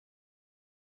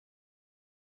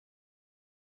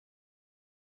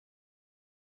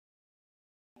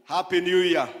Happy New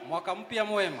Year. Mwaka mpya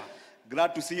mwema.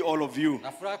 Glad to see all of you.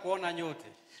 Nafurahi kuona nyote.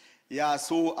 Yeah,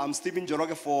 so I'm Stephen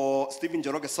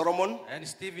Njoroge Solomon. And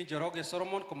Stephen Njoroge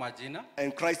Solomon kwa majina.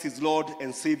 And Christ is Lord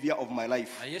and Savior of my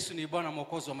life. Na Yesu ni Bwana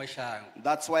Mwokozi wa maisha yangu.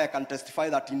 That's why I can testify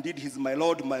that indeed He's my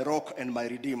Lord, my rock and my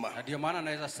Redeemer. Na ndio maana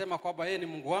naweza sema kwamba yeye ni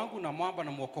Mungu wangu na mwamba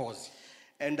na Mwokozi.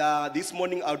 And this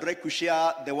morning I would like to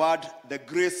share the word, the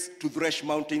grace to thresh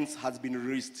mountains has been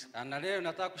released. Na leo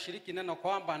nataka kushiriki neno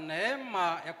kwamba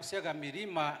neema ya kusiaga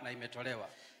milima na imetolewa.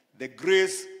 The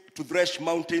grace to thresh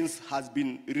mountains has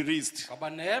been released. Kwamba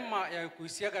neema ya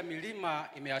kusiaga milima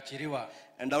imeachiliwa.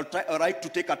 And I would like to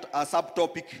take a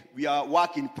subtopic. We are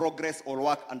work in progress or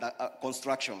work under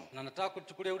construction. Na nataka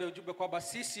kuchukulia ule ujumbe kwamba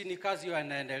sisi ni kazi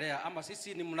inaendelea ama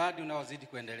sisi ni mradi unaozidi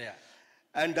kuendelea.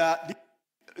 And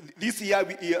this year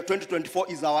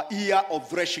 2024 is our year of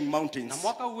threshing mountains. Na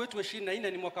mwaka wetu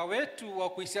 24 ni mwaka wetu wa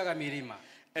kuisiaga milima.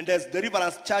 And as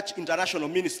Deliverance Church International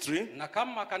Ministry, na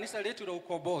kama kanisa letu la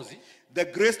ukombozi, the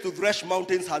grace to thresh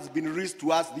mountains has been released to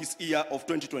us this year of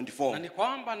 2024. Na ni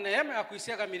kwamba neema ya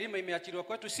kuisiaga milima imeachiliwa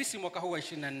kwetu sisi mwaka huu wa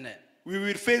 24. We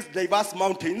will face diverse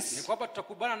mountains. Ni kwamba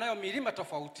tutakubana nayo milima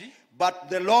tofauti. But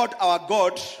the Lord our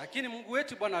God, lakini Mungu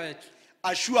wetu Bwana wetu,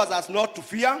 assures us not to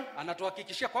fear.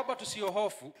 Anatuhakikishia kwamba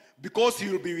tusiohofu. Because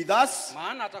He will be with us.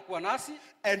 Maana atakuwa nasi.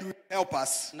 And will help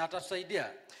us. Na atatusaidia.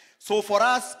 So for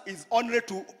us is only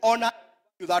to honor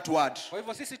that word. Kwa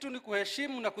hivyo sisi tu ni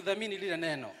kuheshimu na kudhamini lile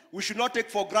neno. We should not take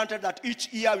for granted that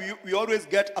each year we always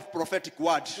get a prophetic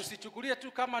word. Tusichukulie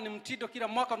tu kama ni mtindo kila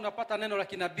mwaka tunapata neno la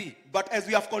kinabii. But as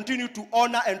we have continued to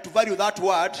honor and to value that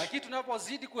word, lakini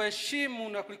tunapozidi kuheshimu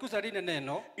na kulikuza lile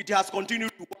neno, it has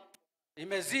continued to work.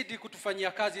 Imezidi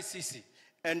kutufanyia kazi sisi.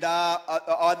 And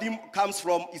our theme comes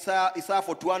from Isaiah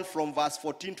 41 from verse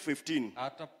 14 to 15.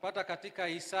 Atapata katika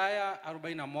Isaiah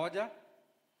 41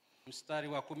 mstari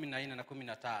wa 14 na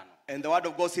 15. And the word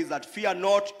of God says that, fear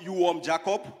not, you warm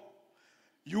Jacob,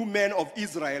 you men of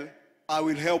Israel, I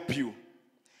will help you,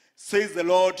 says the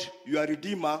Lord, your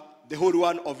Redeemer, the Holy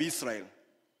One of Israel.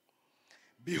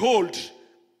 Behold,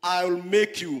 I will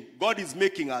make you, God is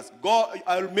making us,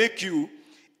 I will make you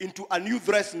into a new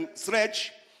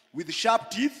thresh with sharp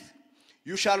teeth.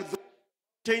 You shall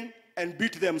thresh and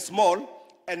beat them small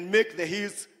and make the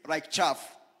hills like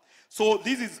chaff. So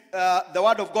this is the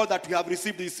word of God that we have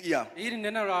received this year. Hili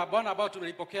neno la Bwana ambalo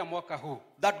tumelipokea mwaka huu.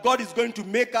 That God is going to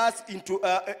make us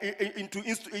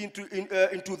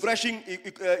into threshing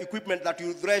equipment that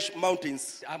will thresh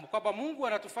mountains. Kwamba Mungu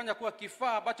anatufanya kuwa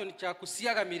kifaa ambacho ni cha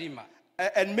kusiaga milima.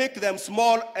 And make them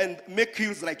small and make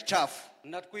hills like chaff.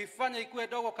 Na kuifanya ikuwe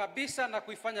dogo kabisa na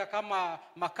kuifanya kama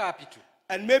makapi tu.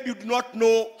 And maybe you do not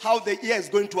know how the year is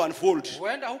going to unfold.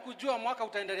 Huenda hukujua mwaka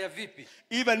utaendelea vipi.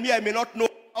 Even me, I may not know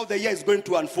how the year is going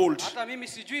to unfold. Hata mimi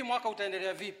sijui mwaka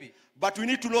utaendelea vipi. But we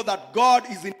need to know that God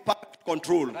is in perfect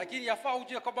control. Lakini yafaa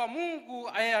ujue kwamba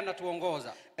Mungu yeye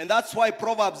anatuongoza. And that's why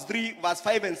Proverbs 3 verse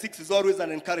 5 and 6 is always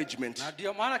an encouragement. Na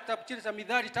ndio maana kitabu cha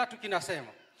Mithali 3 kinasema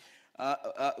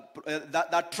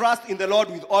that trust in the Lord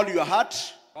with all your heart.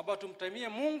 Kwamba tumtemie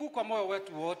Mungu kwa moyo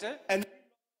wetu wote. And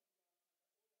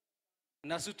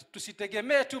na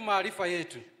tusitegemee tu maarifa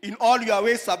yetu. In all your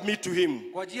ways submit to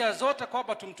Him. Kwa njia zote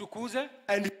kwamba tumtukuze.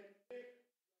 And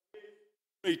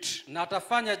na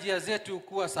atafanya njia zetu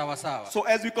kuwa sawa sawa. So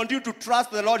as we continue to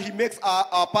trust the Lord, He makes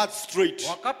our path straight.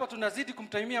 Wakati tunazidi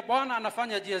kumtegemea Bwana,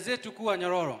 anafanya njia zetu kuwa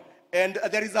nyororo. And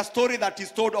there is a story that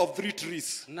is told of 3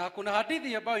 trees. Na kuna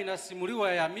hadithi ambayo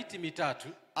inasimuliwa ya miti mitatu.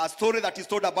 A story that is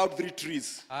told about 3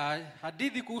 trees.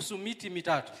 Hadithi kuhusu miti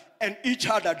mitatu. And each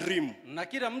had a dream. Na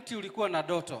kila mti ulikuwa na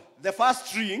ndoto. The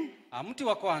first tree, mti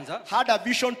wa kwanza, had a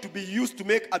vision to be used to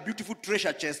make a beautiful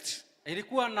treasure chest.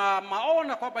 Ilikuwa na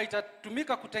maono kwamba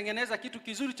itatumika kutengeneza kitu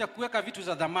kizuri cha kuweka vitu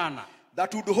za dhamana.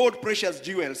 That would hold precious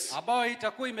jewels. Ambayo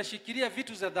itakuwa imeshikilia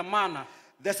vitu za dhamana.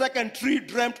 The second tree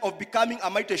dreamt of becoming a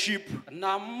mighty ship.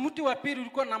 Na mti wa pili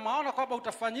ulikuwa na maono kwamba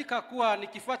utafanyika kuwa ni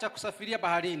kifaa cha kusafiria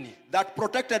baharini. That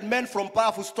protected men from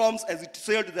powerful storms as it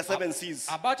sailed the 7 seas.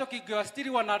 Ambacho kingewastiri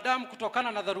wanadamu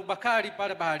kutokana na dharuba kali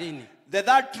pale baharini. The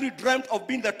third tree dreamt of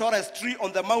being the tallest tree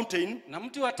on the mountain. Na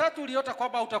mti wa tatu uliota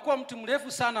kwamba utakuwa mti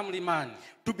mrefu sana mlimani.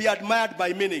 To be admired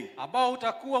by many. Ambao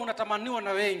utakuwa unatamaniwa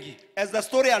na wengi. As the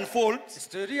story unfolds,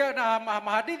 historia na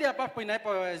mahadithi ambapo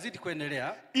inapozidi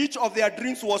kuendelea, each of their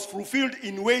dreams was fulfilled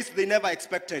in ways they never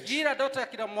expected. Kila ndoto ya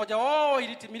kila mmoja wao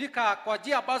ilitimilika kwa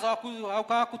njia ambazo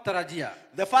hawakutarajia.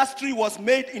 The first tree was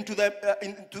made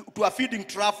into a feeding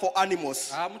trap for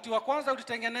animals. Mti wa kwanza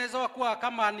ulitengenezwa kuwa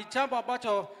kama ni chamba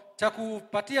ambacho cha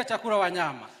kupatia chakula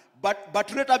wanyama.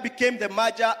 but later became the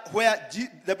manger where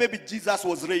the baby Jesus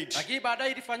was laid. Lakini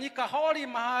baadaye ilifanyika holi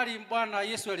mahali Bwana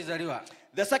Yesu alizaliwa.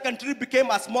 The second tree became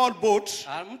a small boat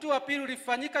Mtu wa pili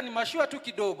ulifanyika ni mashua tu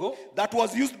kidogo that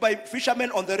was used by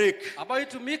fishermen on the lake, ambayo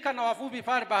itumika na wavuvi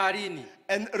pale baharini.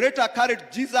 and later carried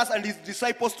Jesus and his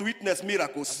disciples to witness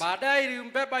miracles. Baadaye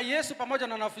ilimbeba Yesu pamoja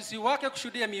na wanafunzi wake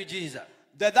kushuhudia miujiza.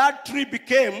 The third tree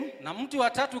became Na mti wa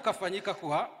tatu ukafanyika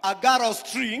kuwa a gallows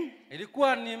tree,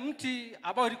 ilikuwa ni mti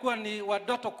ambao ilikuwa ni wa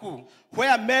doto kuu,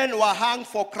 where men were hung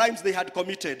for crimes they had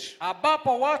committed,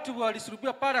 ambapo watu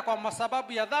walisulubiwa pale kwa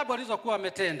sababu ya dhambi walizokuwa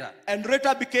wametenda. and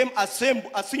later became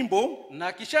a symbol.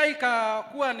 Na kisha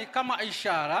ikakuwa ni kama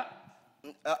ishara.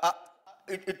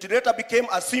 It later became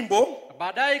a symbol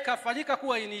Baadaye ikafanyika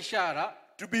kuwa ni ishara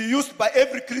to be used by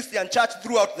every Christian church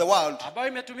throughout the world. ambayo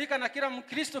imetumika na kila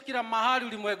Mkristo kila mahali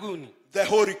ulimwenguni. The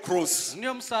Holy Cross.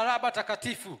 Ndio msalaba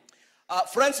takatifu.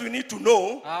 Friends, we need to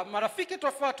know Marafiki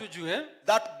twafaa tujue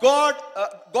that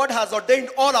God has ordained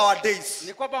all our days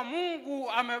ni kwamba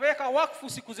Mungu ameweka wakfu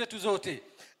siku zetu zote,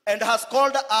 and has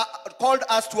called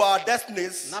us to our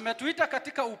destinies na ametuita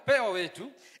katika upeo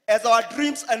wetu, as our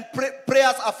dreams and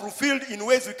prayers are fulfilled in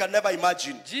ways we can never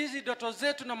imagine. jinsi ndoto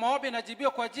zetu na maombi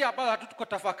yanajibiwa kwa njia ambayo hatuko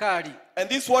tafakari. And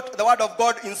this is what the word of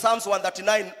God in Psalms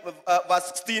 139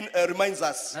 verse 16 reminds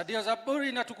us. Na ndio Zaburi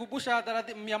inatukumbusha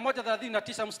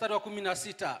 139 mstari wa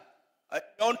 16.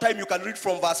 On time you can read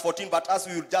from verse 14, but as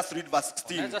we will just read verse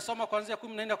 16. Naweza soma kuanzia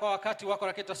 14 kwa wakati wako,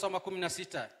 lakini tutasoma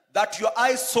 16. That your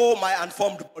eyes saw my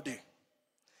unformed body.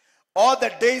 All the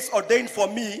days ordained for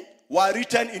me were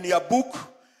written in your book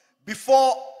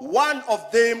before one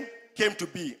of them came to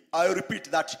be. I repeat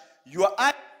that your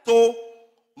eyes saw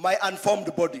my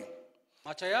unformed body.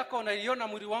 Macho yako unaiona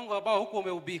mwili wangu ambao huko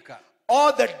umeubika.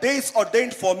 All the days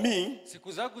ordained for me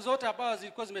Siku zangu zote ambazo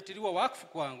zilikuwa zimetiliwa wakfu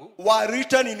kwangu were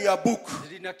written in your book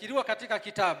zilinakiliwa katika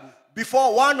kitabu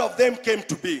before one of them came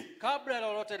to be. kabla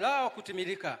lolote lao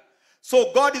kutimilika. So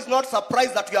God is not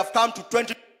surprised that we have come to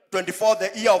 2024,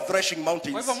 the year of threshing Kwa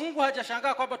mountains. hivyo Mungu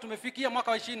hajashangaa kwamba tumefikia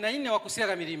mwaka wa 24 wa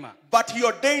kusiaga milima. But he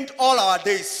ordained all our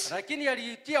days Lakini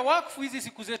aliitia wakfu hizi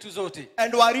siku zetu zote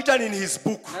and were written in his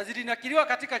book na zilinakiliwa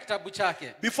katika kitabu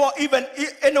chake before even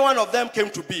any one of them came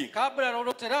to be. kabla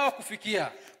lolote lao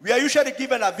kufikia. We are usually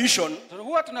given a vision,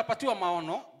 Huwa tunapatiwa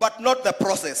maono but not the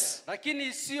process.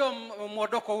 lakini sio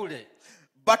mwondoko ule.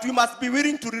 But we must be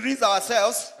willing to release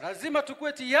ourselves Lazima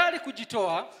tukue tayari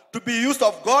kujitoa to be used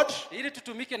of God ili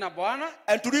tutumike na Bwana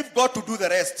and to leave God to do the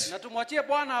rest. na tumwachie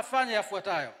Bwana afanye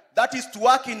yafuatayo. That is to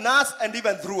work in us and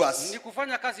even through us, Ni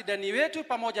kufanya kazi ndani yetu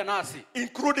pamoja nasi,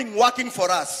 including working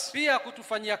for us. pia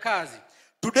kutufanyia kazi.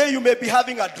 Today you may be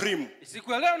having a dream,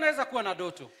 Siku ya leo unaweza kuwa na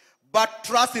ndoto, but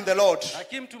trust in the Lord.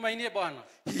 lakini mtumainie Bwana.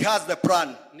 He has the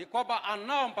plan. Ni kwamba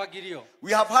anao mpangilio.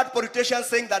 We have heard politicians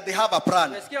saying that they have a plan,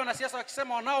 Nimesikia wanasiasa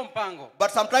wakisema wanao mpango, but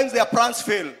sometimes their plans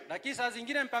fail. lakini saa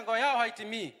zingine mpango yao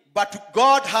haitimii. But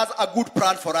God has a good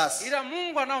plan for us. Ila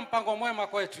Mungu anao mpango mwema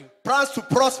kwetu. Plans to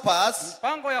prosper us,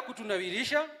 Mpango ya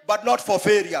kutunawirisha, but not for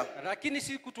failure. lakini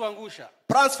si kutuangusha.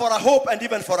 Plans for a hope and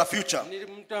even for a future.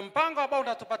 Ni mpango ambao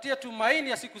utatupatia tumaini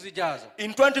ya siku zijazo.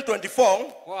 In 2024,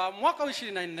 Kwa mwaka wa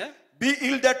 24, be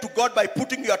yielded to God by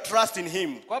putting your trust in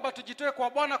Him. kwamba tujitoe kwa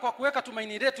Bwana kwa kuweka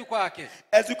tumaini letu kwake.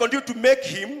 As we continue to make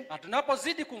Him Na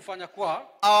tunapozidi kumfanya kwa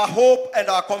our hope and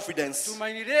our confidence,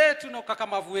 tumaini letu na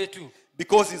ukakamavu wetu,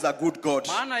 because He's a good God.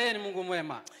 maana yeye ni Mungu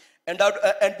mwema.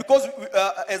 And because,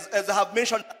 as I have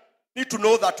mentioned, we need to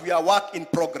know that we are work in Na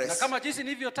progress, kama jinsi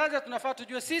nilivyotaja, tunafaa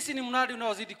tujue sisi ni mradi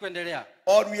unaozidi kuendelea,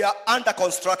 or we are under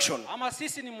construction. ama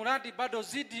sisi ni mradi bado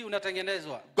zidi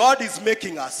unatengenezwa. God is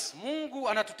making us. Mungu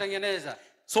anatutengeneza,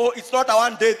 So it's not a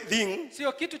one-day thing,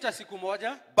 sio kitu cha siku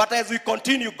moja. but as we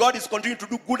continue, God is continuing to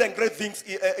do good and great things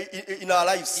in our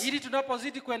lives, Ili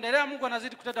tunapozidi kuendelea, Mungu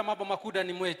anazidi kutenda mambo makuu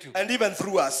ndani mwetu and even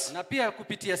through us. na pia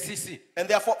kupitia sisi. And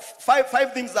therefore,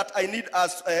 five things that I need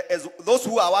as those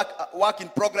who are work in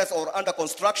progress or under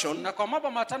construction, Na kwa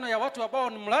mambo matano ya watu ambao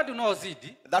ni mradi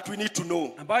unaozidi, that we need to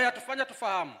know. ambayo yatufanya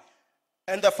tufahamu.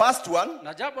 And the first one,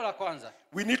 Na jambo la kwanza,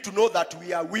 we need to know that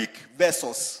we are weak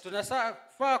vessels.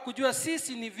 tunafaa kujua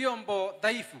sisi ni vyombo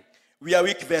dhaifu. We are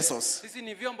weak vessels. Sisi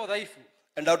ni vyombo dhaifu.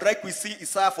 And I would like we see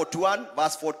Isaiah 41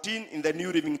 verse 14 in the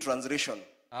New Living Translation.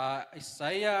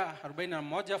 Isaia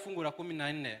 41 fungu la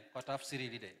 14 kwa tafsiri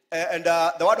ile. And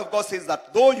the word of God says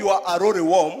that though you are a roaring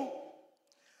worm,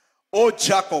 O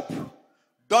Jacob,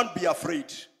 don't be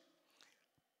afraid.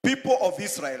 People of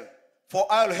Israel, for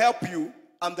I will help you.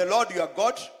 I'm the Lord your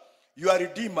God, your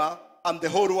Redeemer. I'm the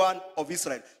Holy One of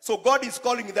Israel. So God is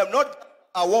calling them not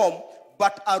a worm,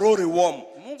 but a roaring worm.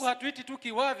 Mungu hatuiti tu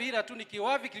kiwavi, ila tu ni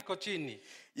kiwavi kiliko chini.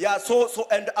 Yeah, so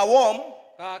and a worm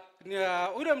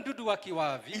Ule mdudu wa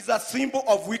kiwavi is a symbol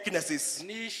of weaknesses.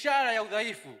 ni ishara ya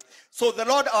udhaifu. So the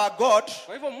Lord our God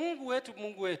Kwa hivyo Mungu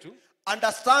wetu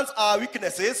understands our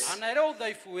weaknesses anaelewa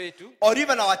udhaifu wetu or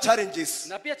even our challenges.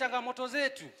 na pia changamoto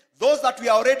zetu. Those that we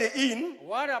are already in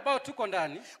Wale ambao tuko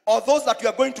ndani or those that we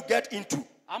are going to get into.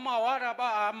 ama wale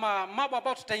ambao mambo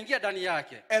ambao tutaingia ndani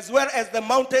yake. As well as the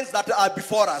mountains that are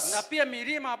before us. Na pia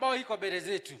milima ambayo iko mbele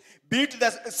zetu.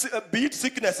 Be it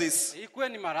sicknesses. Ikuwe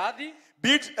ni maradhi.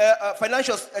 Be it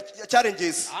financial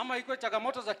challenges. Ama ikuwe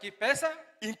changamoto za kipesa.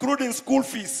 Including school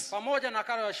fees. Pamoja na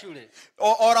karo ya shule.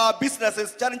 Or our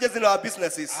businesses, challenges in our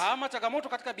businesses. Ama changamoto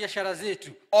katika biashara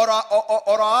zetu. Or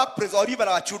our workplace or even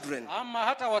our children. Ama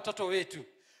hata watoto wetu.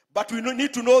 But we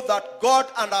need to know that God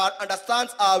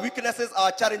understands our weaknesses,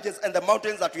 our challenges, and the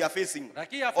mountains that we are facing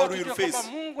or we will face.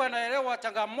 Mungu anaelewa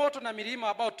changamoto na milima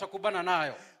ambayo tutakubana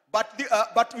nayo.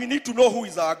 But we need to know who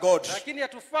is our God. Lakini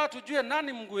yatufaa tujue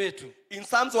nani Mungu wetu. In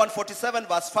Psalms 147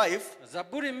 verse 5,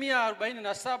 Zaburi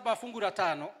 147 fungu la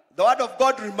 5, the word of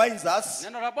God reminds us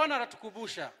neno la Bwana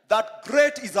latukumbusha that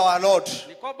great is our Lord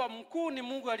ni kwamba mkuu ni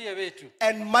Mungu aliye wetu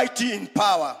and mighty in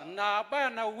power. na ambaye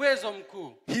ana uwezo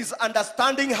mkuu. His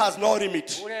understanding has no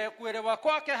limit. Ule kuelewa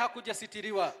kwake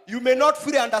hakujasitiriwa. You may not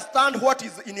fully understand what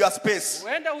is in your space,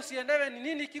 Huenda usielewe ni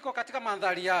nini kiko katika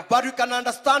mandhari yako. but you can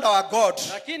understand our God,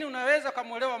 Lakini unaweza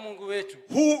kumuelewa Mungu wetu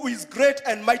who is great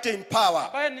and mighty in power,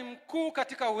 ambaye ni mkuu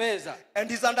katika uweza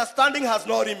and his understanding has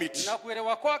no limit. na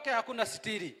kuelewa kwake hakuna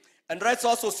sitiri. And let's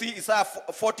also see Isaiah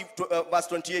 40 verse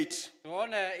 28.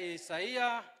 Tuone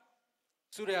Isaia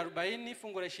sura ya 40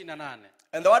 fungu la 28.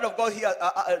 And the word of God here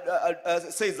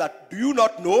says that, do you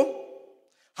not know?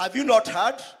 Have you not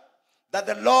heard that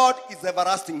the Lord is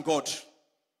everlasting God,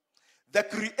 the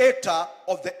creator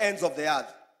of the ends of the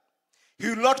earth? He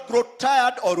will not grow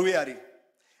tired or weary.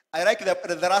 I like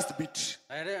the last bit.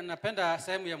 Napenda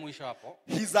sehemu ya mwisho hapo.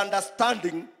 His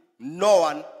understanding no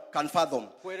one can fathom.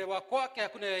 Kuelewa kwake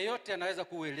hakuna yeyote anaweza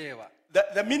kuelewa.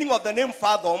 The meaning of the name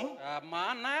fathom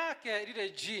maana yake lile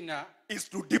jina is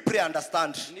to deeply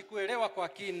understand. Ni kuelewa kwa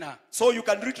kina. So you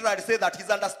can literally say that his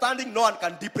understanding no one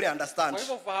can deeply understand. Kwa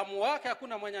hivyo ufahamu wake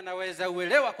hakuna mwenye anaweza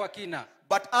uelewa kwa kina.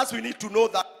 But as we need to know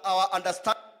that our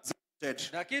understanding is limited.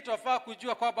 Lakini tunafaa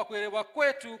kujua kwamba kuelewa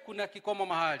kwetu kuna kikomo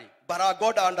mahali. But our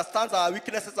God understands our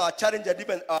weaknesses, our challenges, and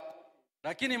even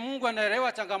lakini Mungu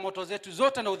anaelewa changamoto zetu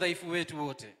zote na udhaifu wetu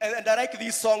wote. And I like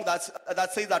this song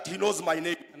that says that he knows my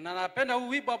name. Na napenda huu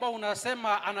wimbo ambao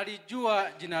unasema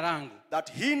analijua jina langu.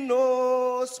 That he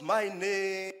knows my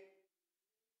name.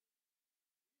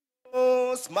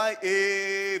 Knows my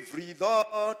every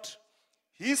thought.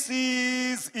 He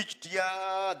sees each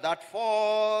tear that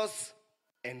falls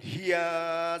and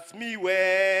hears me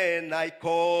when I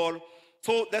call.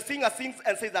 So the singer sings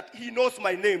and says that he knows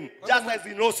my name, just as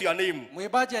he knows your name.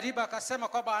 Mwimbaji aliba akasema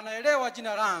kwamba anaelewa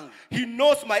jina langu. He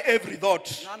knows my every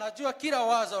thought. Na anajua kila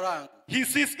wazo langu. He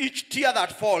sees each tear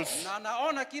that falls. Na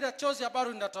anaona kila chozi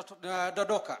ambalo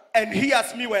linadondoka. And he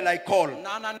hears me when I call.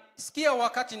 Na anasikia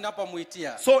wakati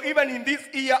ninapomuitia. So even in this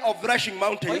year of threshing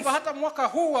mountains, kwa hivyo hata mwaka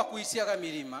huu wa kuisiaga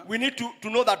milima, we need to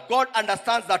know that God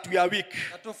understands that we are weak.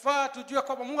 Natufaa tujue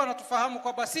kwamba Mungu anatufahamu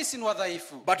kwamba sisi ni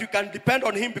wadhaifu. But we can depend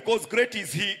on him because great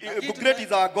is he, great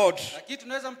is our God. Lakini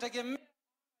tunaweza mtegemea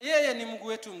yeye ni Mungu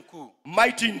wetu mkuu.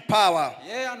 Mighty in power.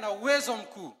 Yeye ana uwezo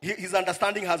mkuu. His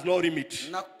understanding has no limit.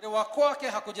 Na kuelewa kwake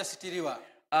hakujasitiriwa.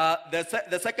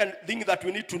 The second thing that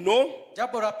we need to know,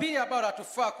 jambo la pili ambalo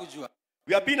hatufaa kujua,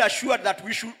 we have been assured that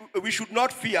we should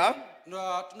not fear.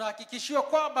 Na tunahakikishiwa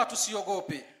kwamba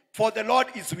tusiogope. For the Lord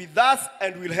is with us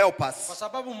and will help us. Kwa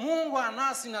sababu Mungu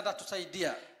anasi na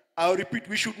atatusaidia. I'll repeat,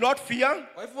 we should not fear.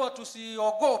 Kwa hivyo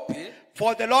tusiogope.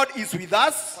 For the Lord is with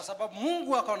us. Kwa sababu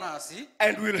Mungu ako nasi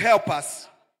and will help us.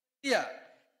 Yeah.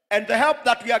 And the help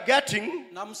that we are getting,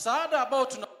 na msaada ambao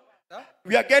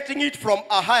we are getting it from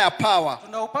a higher power.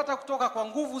 Tunaupata kutoka kwa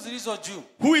nguvu zilizo juu.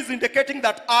 Who is indicating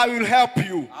that I will help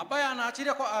you. Ambaye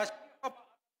anaachilia kwa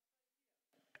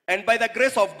and by the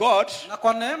grace of God, na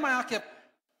kwa neema yake,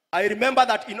 I remember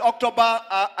that in October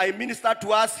I ministered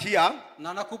to us here.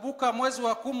 Na nakumbuka mwezi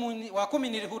wa 10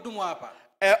 nilihudumu hapa.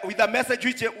 With a message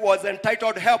which was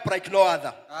entitled Help Like No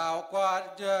Other. Kwa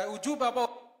ujumbe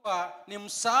ambao ni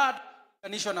msaada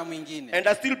kanisho na mwingine. And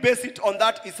I still base it on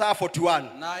that Isaiah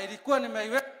 41. Na ilikuwa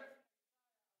nimeiweka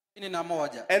na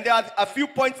moja. And there are a few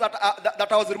points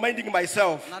that I was reminding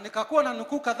myself. Na nikakuwa na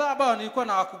nukuu kadhaa ambazo nilikuwa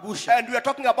nawakumbusha. And we are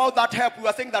talking about that help. We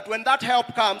are saying that when that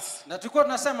help comes, na tulikuwa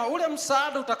tunasema ule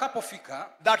msaada utakapofika,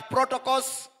 that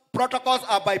protocols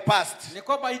are bypassed. Ni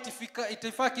kwamba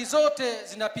itifaki zote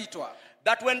zinapitwa.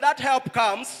 That when that help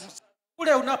comes,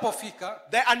 ule unapofika,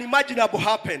 the unimaginable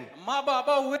happen. Mambo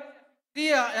ambayo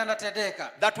pia yanatendeka.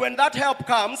 That when that help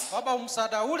comes, Kwamba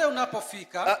msaada ule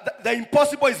unapofika, the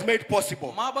impossible is made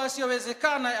possible. mambo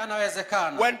yasiyowezekana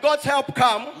yanawezekana. When God's help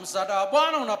comes, Msaada wa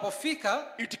Bwana unapofika,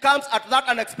 it comes at that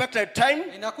unexpected time,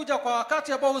 inakuja kwa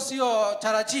wakati ambao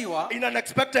usiotarajiwa, in an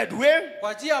unexpected way,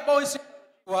 kwa njia ambayo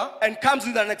isiyotarajiwa, and comes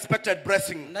with an unexpected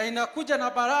blessing. na inakuja na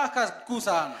baraka kuu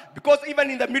sana. Because even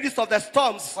in the midst of the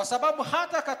storms, Kwa sababu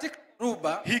hata katika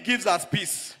ruba, He gives us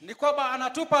peace. ni kwamba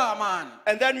anatupa amani.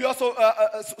 And then we also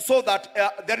saw that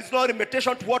there is no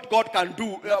limitation to what God can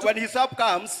do. When His help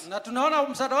comes, Na tunaona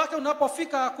msaada wake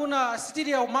unapofika, hakuna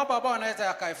sitiri ya mambo ambayo anaweza there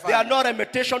are yakayafanya. no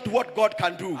limitation to what God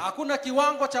can do. Hakuna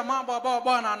kiwango cha mambo ambayo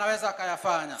Bwana anaweza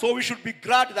akayafanya. So we should be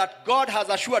glad that God has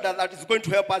assured us that He's going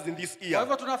to help us in this Kwa year.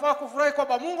 hivyo tunafaa kufurahi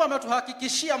kwamba Mungu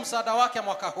ametuhakikishia msaada wake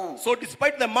mwaka huu. So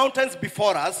despite the mountains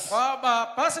before us, Kwamba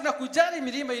pasi na kujali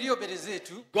milima iliyo mbele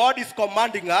zetu, God is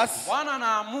commanding us Bwana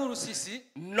anaamuru sisi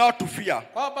not to fear.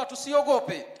 kwamba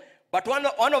tusiogope. But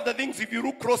one of the things, if you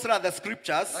look closer at the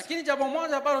scriptures, Lakini jambo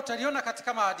moja ambalo utaliona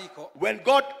katika maandiko, when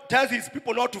God tells His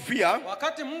people not to fear,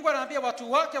 wakati Mungu anaambia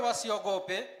watu wake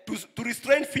wasiogope, to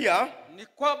restrain fear, ni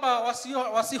kwamba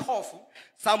wasihofu.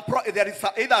 there is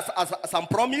either some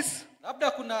promise,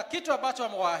 Labda kuna kitu ambacho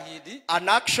amewaahidi, an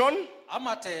action,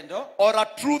 ama tendo, or a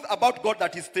truth about God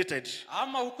that is stated.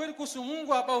 ama ukweli kuhusu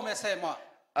Mungu ambao umesemwa.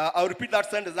 I'll repeat that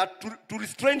sentence, that to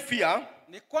restrain fear,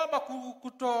 Ni kwamba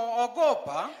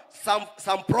kutoogopa,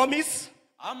 some promise,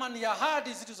 ama ni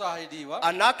ahadi zilizoahidiwa,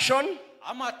 an action,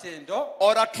 ama tendo,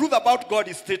 or a truth about God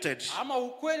is stated. ama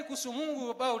ukweli kuhusu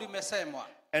Mungu ambao ulimesemwa.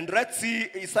 And let's see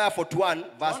Isaiah 41,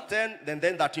 verse 10, then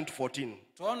 13 to 14.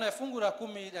 Tuone fungu la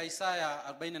 10 la Isaya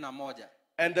 41.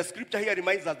 And the scripture here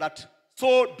reminds us that,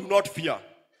 so do not fear,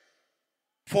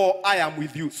 for I am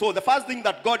with you. So the first thing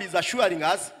that God is assuring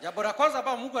us, Jambo la kwanza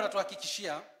ambalo Mungu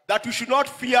anatuhakikishia, that we should not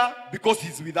fear because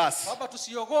He's with us. kwamba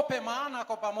tusiogope maana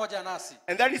ako pamoja nasi.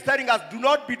 And then He's telling us, do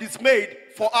not be dismayed,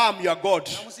 for I am your God.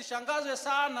 Na msishangazwe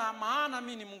sana maana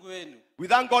mimi ni Mungu wenu. We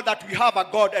thank God that we have a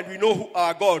God and we know who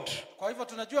our God. Kwa hivyo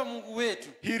tunajua Mungu wetu,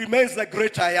 He remains the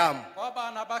great I am. kwamba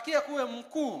anabakia kuwe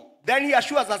mkuu. Then He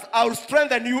assures us, I will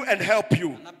strengthen you and help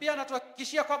you. Na pia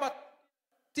anatuhakikishia kwamba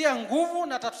tia nguvu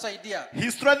na atatusaidia.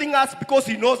 He's strengthening us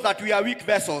because He knows that we are weak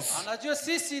vessels. Anajua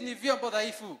sisi ni vyombo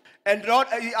dhaifu. And Lord,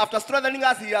 after strengthening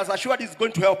us, He has assured He's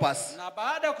going to help us. Na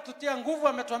baada ya kututia nguvu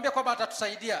ametuambia kwamba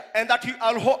atatusaidia. And that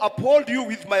I'll uphold you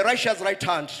with my righteous right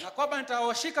hand. Na kwamba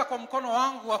nitawashika kwa mkono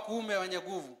wangu wa kuume wenye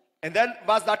nguvu. And then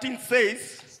verse 13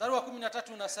 says, Mstari wa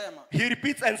 13 unasema, He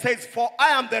repeats and says, for I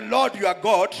am the Lord your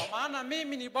God, kwa maana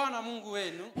mimi ni Bwana Mungu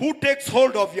wenu, who takes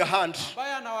hold of your hand.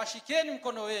 ambaye anawashikeni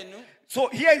mkono wenu. So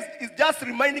here is just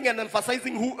reminding and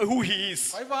emphasizing who He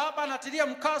is. Kwa hivyo hapa anatilia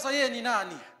mkazo yeye ni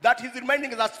nani. That He's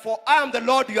reminding us that for I am the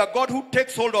Lord your God, who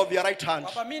takes hold of your right hand.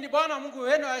 Kwamba mimi ni Bwana Mungu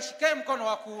wenu ashikaye mkono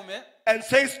wa kuume. And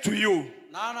says to you,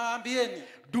 Na anawaambieni,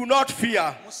 do not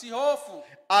fear, msihofu,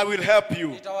 I will help you.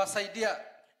 nitawasaidia.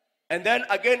 And then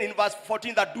again in verse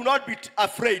 14, that do not be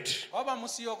afraid, Kwamba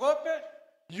msiogope,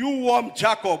 you warm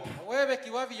Jacob, wewe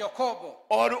kiwavi Yakobo,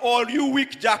 or you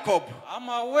weak Jacob,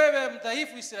 ama wewe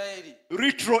mdhaifu Israeli,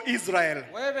 retro Israel.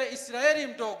 wewe Israeli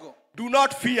mdogo, Do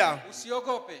not fear,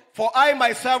 usiogope, for I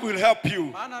myself will help you,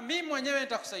 maana mimi mwenyewe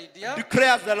nitakusaidia.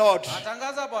 declares the Lord,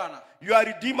 Atangaza Bwana, your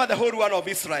Redeemer, the Holy One of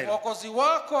Israel. Mwokozi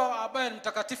wako ambaye ni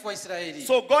mtakatifu wa Israeli.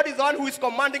 So God is the one who is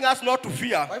commanding us not to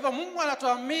fear, Kwa hivyo Mungu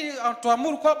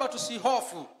anatuamuru kwamba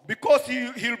tusihofu, because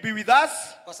He'll be with us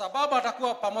kwa sababu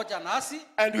atakuwa pamoja nasi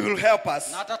and He will help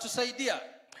us. na atatusaidia.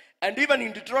 And even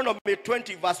in Deuteronomy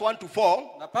 20, verse 1 to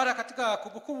 4, Na pale katika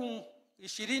Kumbukumbu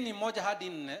 20:1 hadi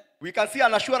 4, we can see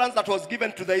an assurance that was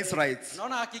given to the Israelites,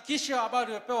 naona hakikisho ambalo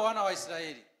limepewa wana wa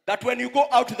Israeli, that when you go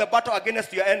out to the battle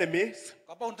against your enemies,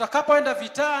 kwamba utakapoenda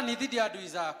vitani dhidi ya adui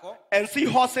zako, and see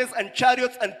horses and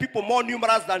chariots and people more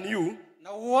numerous than you,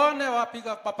 na uone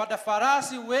wapanda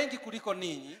farasi wengi kuliko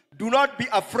ninyi, do not be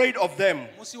afraid of them,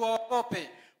 msiwaogope,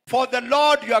 for the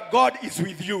Lord your God is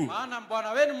with you, maana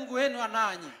Bwana wenu Mungu wenu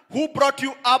ananyi, who brought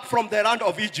you up from the land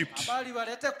of Egypt. bali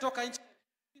walete kutoka nchi.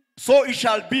 So it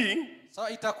shall be, So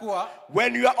itakuwa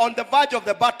when you are on the verge of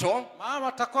the battle, maana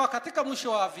watakuwa katika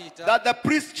mwisho wa vita, that the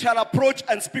priest shall approach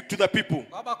and speak to the people.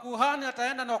 kwamba kuhani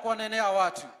ataenda na kuwanenea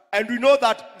watu. And we know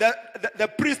that the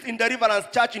priest in Deliverance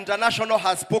Church International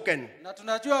has spoken, Na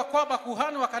tunajua kwamba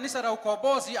kuhani wa kanisa la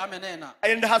ukombozi amenena.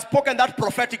 and has spoken that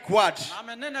prophetic word, Na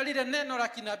amenena lile neno la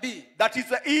kinabii, that is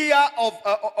the year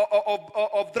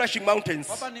of threshing mountains.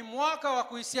 kwamba ni mwaka wa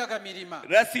kuisiaga milima.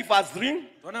 Let's see verse 3.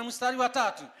 Tuone mstari wa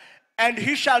 3. And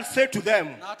he shall say to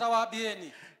them, Na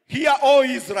atawaambieni, Hear, O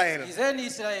Israel. Izeni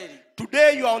Israeli.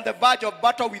 Today you are on the verge of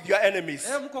battle with your enemies.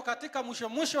 Mko katika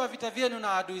mwisho wa vita vyenu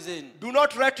na adui zenu. Do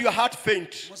not let your heart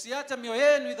faint. Msiache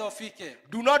mioyo yenu idhoofike.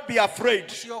 Do not be afraid.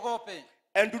 Msiogope.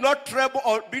 And do not tremble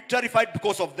or be terrified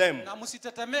because of them. Na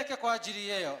msitetemeke kwa ajili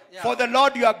yao. For the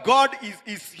Lord your God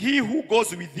is he who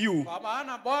goes with you. Kwa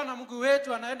maana Bwana Mungu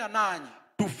wetu anaenda nanyi.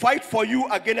 To fight for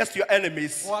you against your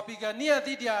enemies. Kuwapigania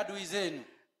dhidi ya adui zenu.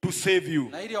 To save you.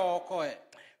 Na ili waokoe.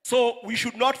 So we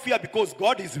should not fear because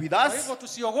God is with us. Kwa hivyo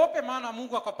tusiogope maana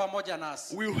Mungu ako pamoja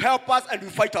nasi. Will help us and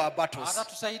will fight our battles.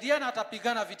 Atatusaidia na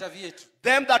atapigana vita vyetu.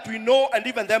 Them that we know and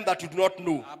even them that we do not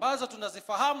know. Ambazo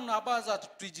tunazifahamu na ambazo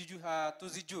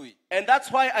tuzijui. And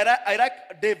that's why I like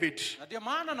David. Na ndio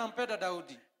maana nampenda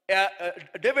Daudi.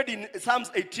 David in Psalms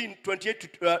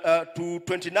 18:28 to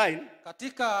 29.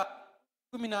 Katika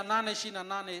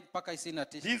 18:28 mpaka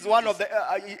 29. He's one of the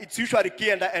it's usually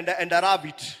key and I love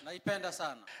it. Naipenda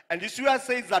sana. And this usually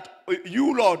says that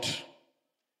you, Lord,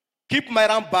 keep my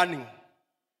lamp burning.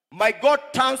 My God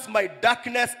turns my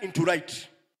darkness into light.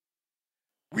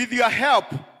 With your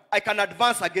help, I can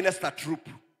advance against a troop.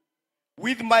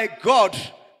 With my God,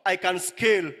 I can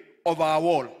scale over a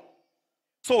wall.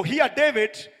 So here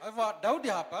David, Daudi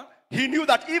hapa, he knew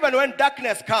that even when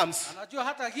darkness comes, anajua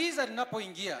hata giza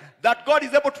linapoingia, that God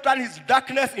is able to turn his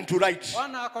darkness into light.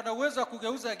 Bwana ako na uwezo wa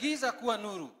kugeuza giza kuwa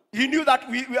nuru. He knew that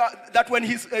that when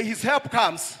his help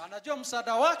comes, anajua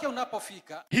msaada wake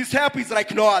unapofika, his help is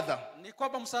like no other. Ni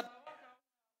kwamba msaada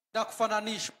wa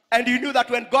kufananishwa. And he knew that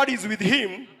when God is with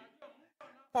him,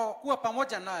 kuwa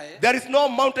pamoja naye, there is no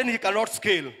mountain he cannot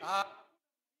scale.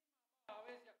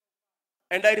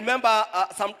 And I remember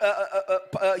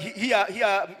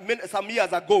some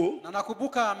years ago, na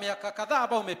nakumbuka miaka kadhaa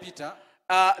ambayo umepita,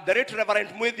 the late Reverend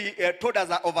Mwithi told us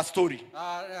of a story.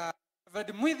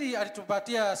 Reverend Mwithi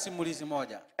alitupatia simulizi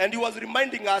moja. And he was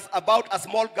reminding us about a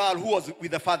small girl who was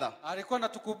with the father. Alikuwa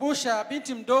anatukumbusha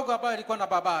binti mdogo ambaye alikuwa na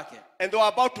babake. And they were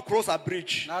about to cross a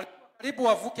bridge. Na karibu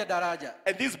wavuke daraja.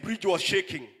 And this bridge was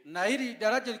shaking. Na hili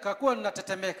daraja likakuwa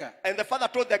linatetemeka. And the father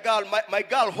told the girl, my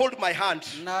girl, hold my hand.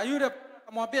 Na yule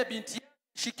akamwambia binti,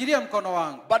 shikilia mkono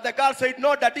wangu. But the girl said,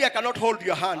 no, daddy, I cannot hold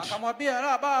your hand. Akamwambia,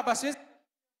 la baba, siwezi.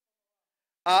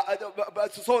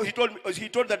 So he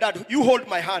told the dad, you hold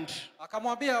my hand.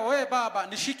 Akamwambia, wewe baba,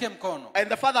 nishike mkono. And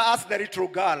the father asked the little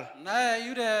girl, na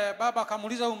yule baba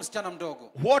akamuuliza huyu msichana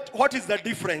mdogo, what is the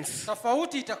difference?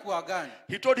 Tofauti itakuwa gani?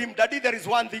 He told him, daddy, there is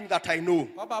one thing that I know.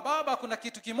 Baba, kuna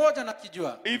kitu kimoja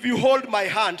nakijua. If you hold my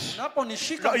hand,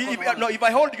 if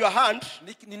I hold your hand,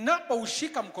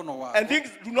 ninapoushika mkono wako, and things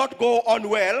do not go on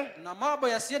well, na mambo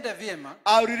yasiende vyema,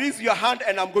 I'll release your hand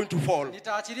and I'm going to fall.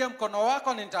 Nitaachilia mkono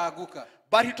wako na nitaaguka.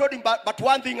 But he told him, but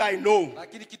one thing I know,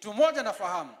 lakini kitu moja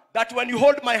nafahamu, that when you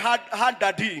hold my hand,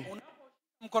 daddy,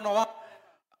 mkono wako,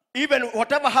 even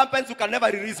whatever happens, you can never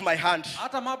release my hand.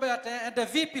 Hata mambo yataende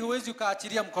vipi, huwezi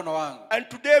ukaachilia mkono wangu. And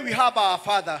today we have our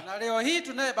Father. Na leo hii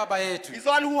tunaye baba yetu. He's the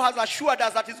one who has assured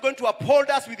us that he's going to uphold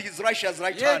us with his righteous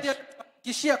right hand.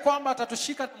 Kishia kwamba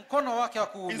atatushika mkono wake wa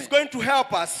kuume. He's going to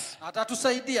help us.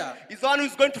 Atatusaidia. He's the one who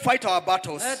is going to fight our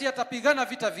battles. Ndiye atapigana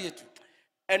vita vyetu.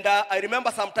 And I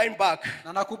remember some time back,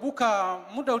 na nakumbuka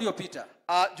muda uliopita,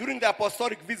 during the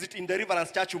apostolic visit in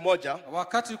Deliverance Church Umoja,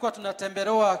 wakati tulikuwa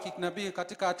tunatembelewa kinabii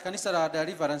katika kanisa la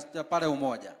Deliverance pale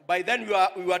Umoja. By then we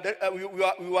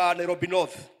were Nairobi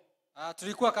North.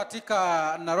 Tulikuwa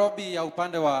katika Nairobi ya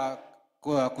upande wa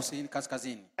kusini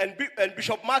kaskazini. And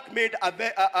Bishop Mark made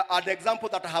an example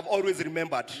that I have always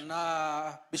remembered.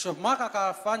 Na Bishop Mark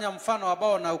akafanya mfano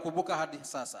ambao naukumbuka hadi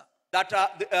sasa. That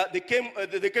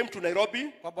they came to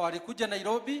Nairobi. Kwamba walikuja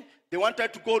Nairobi. They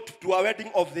wanted to go to a wedding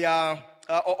of their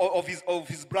of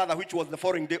his brother, which was the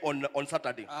following day on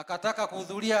Saturday. Akataka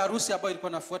kuhudhuria harusi ambayo ilikuwa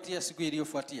inafuatia siku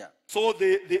iliyofuatia. So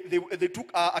they took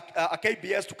a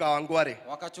KBS to Kawangware.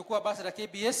 Wakachukua basi la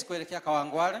KBS kuelekea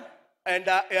Kawangware. And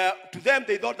to them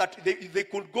they thought that they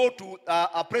could go to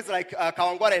a place like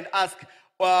Kawangware and ask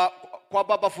kwa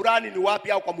baba fulani ni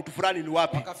wapi au kwa mtu fulani ni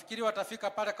wapi. Wakafikiri watafika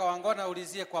pale Kawangware na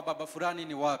ulizie kwa baba fulani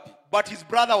ni wapi. But his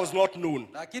brother was not known.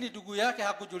 Lakini ndugu yake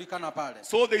hakujulikana pale.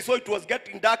 So they saw it was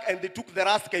getting dark and they took the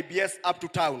last KBS up to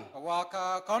town.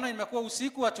 Wakaona imekuwa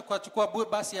usiku, wachukua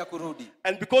basi ya kurudi.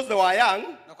 And because they were young,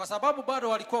 na kwa sababu bado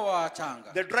walikuwa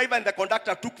wachanga, the driver and the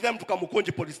conductor took them to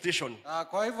Kamukonji police station.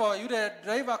 Kwa hivyo yule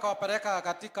driver akawapeleka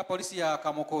katika polisi ya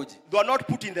Kamukonji. They were not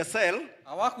put in the cell.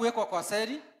 Hawakuwekwa kwa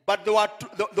seli. But they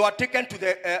were taken to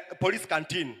the police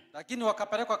canteen. Lakini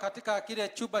wakapelekwa katika kile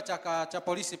chumba cha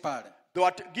polisi pale. They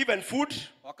were given food.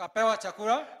 wakapewa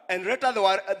chakula And later they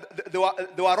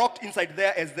were locked inside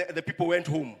there as the people went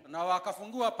home. na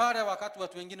wakafungua pale wakati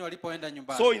watu wengine walipoenda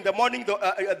nyumbani. So in the morning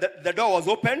the door was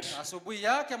opened. Asubuhi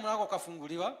yake mlango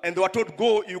ukafunguliwa. And they were told,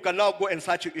 go, you can now go and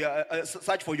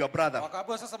search for your brother.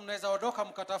 Wakaambiwa sasa mnaweza ondoka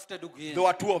mkatafute ndugu yenu. There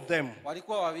were two of them.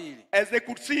 Walikuwa wawili. As they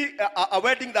could see a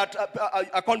wedding that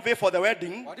a convey for the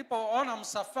wedding, Walipoona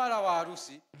msafara wa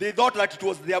harusi, they thought that it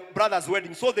was their brother's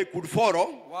wedding, so they could follow.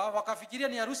 Wakafikiria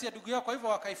ni harusi ya ndugu yao, kwa hivyo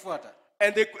wakaifuata.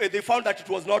 And they found that it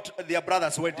was not their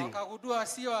brother's wedding. Wakagundua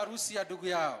sio harusi ya ndugu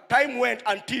yao. Time went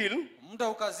until Muda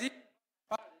ukazidi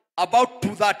about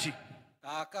 2:30.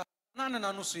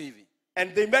 8:30 hivi.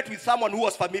 And they met with someone who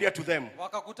was familiar to them.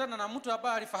 Wakakutana na mtu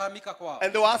ambaye alifahamika kwao.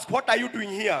 And they were asked, what are you doing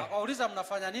here? Wakauliza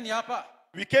mnafanya nini hapa?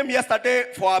 We came yesterday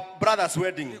for our brother's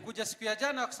wedding, Tulikuja siku ya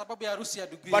jana kwa sababu ya harusi ya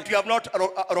ndugu but yetu. we have not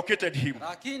located him.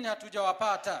 Lakini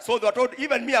hatujawapata. So they were told,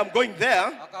 even me, I'm going there,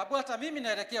 Wakaambiwa hata mimi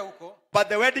naelekea huko. but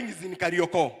the wedding is in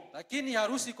Karioko. Lakini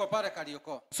harusi iko pale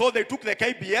Karioko. So they took the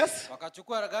KBS.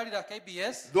 Wakachukua gari la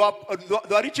KBS. They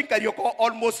were reaching Karioko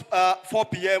almost 4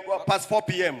 p.m., past 4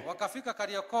 p.m. Wakafika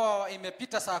Karioko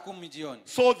imepita saa 10 jioni.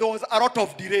 So there was a lot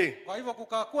of delay. Kwa hivyo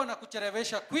kukakuwa na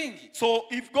kuchelewesha kwingi. So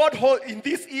if God hold in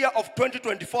this year of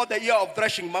 2024, the year of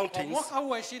threshing Kwa mountains, mwaka huu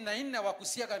wa 24 wa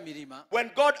kusiaga milima, when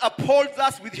God upholds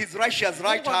us with his righteous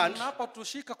right Mungu hand,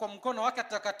 anapotushika kwa mkono wake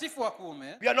takatifu wa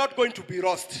kuume, we are not going to be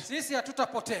lost. sisi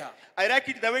hatutapotea. I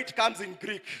like it the way it comes in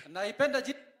Greek. Naipenda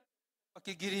jina la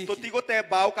Kigiriki. Totigote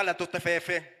bauka na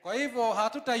totefefe. Kwa hivyo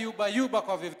hatutayuba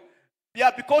kwa vivyo.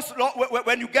 Yeah, because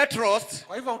when you get lost,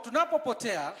 Kwa hivyo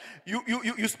tunapopotea,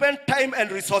 you spend time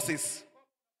and resources.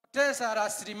 poteza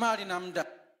rasilimali na muda.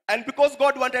 And because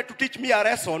God wanted to teach me a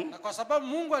lesson, Na kwa sababu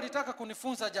Mungu alitaka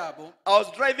kunifunza jambo, I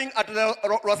was driving at the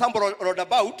Rosambo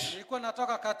roundabout, nilikuwa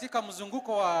natoka katika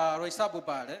mzunguko wa Roysabu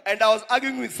pale. and I was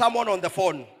arguing with someone on the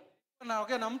phone.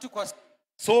 Naongea na mtu kwa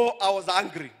So I was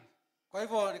angry. Kwa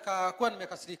hivyo nikakuwa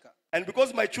nimekasirika. And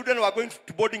because my children were going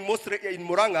to boarding mostly in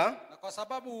Muranga, Na kwa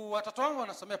sababu watoto wangu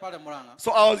wanasomea pale Murang'a,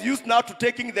 so I was used now to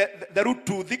taking the route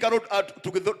to Thika Road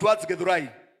towards Githurai.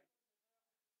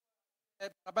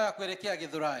 barabara ya kuelekea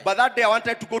Githurai. But that day I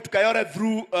wanted to go to Kayore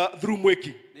through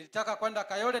Mweki. Nilitaka kwenda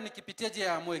Kayole nikipitia njia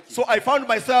ya Mweki. So I found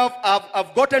myself,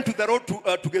 I've gotten to the road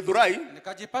to Githurai.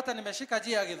 Nikajipata nimeshika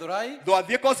njia ya Githurai. There were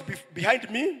vehicles behind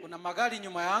me. Kuna magari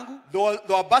nyuma yangu There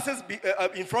were buses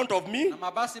in front of me. na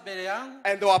mabasi mbele yangu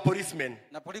And there were policemen.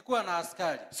 na kulikuwa na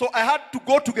askari. So I had to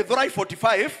go to Githurai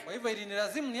 45. Kwa hivyo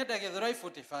ilinilazimu niende Githurai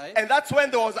 45. And that's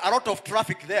when there was a lot of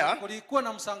traffic there. Kulikuwa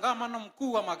na msangamano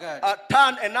mkuu wa magari.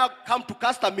 Turn and now come to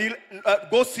Castor Mill,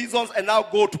 go Seasons and now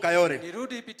go to Kayore.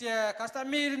 Nirudi ipitie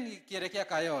Castamil nikielekea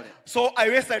Kayole. So I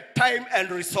wasted time and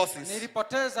resources.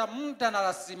 Nilipoteza muda na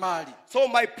rasilimali. So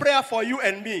my prayer for you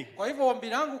and me, Kwa hivyo ombi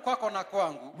langu kwako na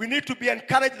kwangu, we need to be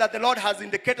encouraged that the Lord has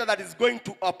indicated that He's going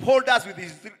to uphold us with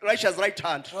His righteous right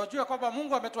hand. tunajua kwamba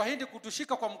Mungu ametuahidi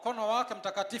kutushika kwa mkono wake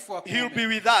mtakatifu wa He'll kuume. be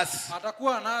with us.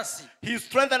 Atakuwa nasi, He'll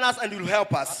strengthen us and He'll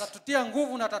help us. atatutia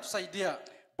nguvu na atatusaidia.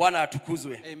 Bwana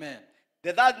atukuzwe. Amen.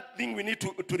 The third thing we need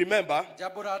to remember,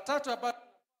 Jambo la tatu ambalo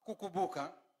kukumbuka,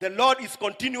 the Lord is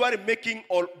continually making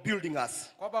or building us.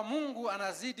 kwamba Mungu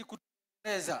anazidi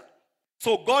kutengeneza.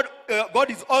 So God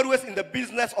is always in the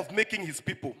business of making His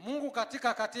people. Mungu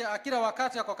kila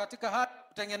wakati ako katika hali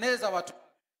kutengeneza watu.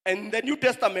 And in the New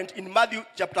Testament, in Matthew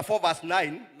chapter 4, verse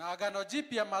 9, Na agano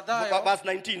jipya verse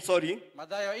 19, sorry,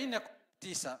 Mathayo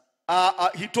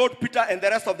 4:9, he told Peter and the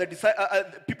rest of the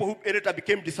people who later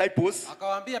became disciples,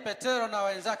 akawaambia Petero na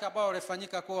wenzake ambao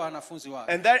walifanyika kuwa wanafunzi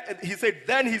wake. and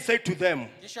then he said to them,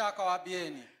 Kisha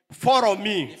akawaambieni, follow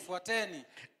me, nifuateni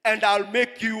and I'll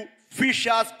make you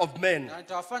fishers of men. na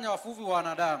nitawafanya wavuvi wa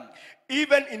wanadamu.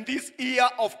 Even in this year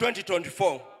of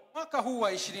 2024, Mwaka huu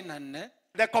wa 24,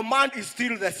 the command is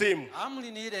still the same.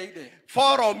 amri ni ile ile,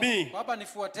 Follow me. kwamba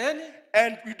nifuateni,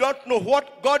 And we don't know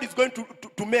what God is going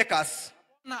to make us.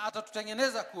 na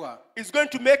atatutengeneza kuwa He's going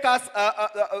to make us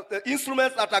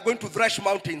instruments that are going to thresh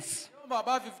mountains. vyombo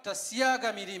ambavyo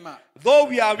vitasiaga milima. Though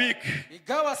we are weak,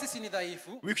 Ingawa sisi ni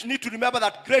dhaifu, we need to remember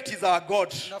that great is our God,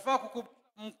 tunafaa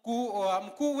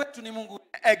mkuu wetu ni Mungu,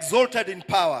 exalted in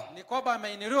power. ni kwamba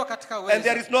ameinuliwa katika And there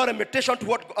uwezo, is no limitation to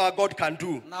what God can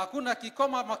do. na hakuna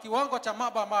kikomo ama kiwango cha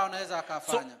mambo ambayo anaweza So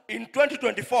akafanya. in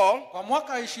 2024, Kwa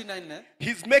mwaka 24,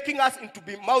 He's making us into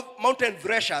be mountain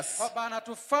threshers, kwamba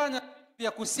anatufanya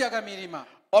pia kusiaga milima,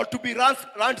 or to be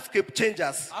landscape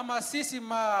changers. ama sisi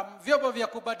vyombo vya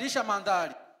kubadilisha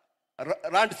mandhari,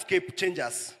 Landscape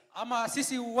changers. ama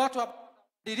sisi watu wa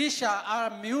kubadilisha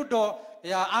miundo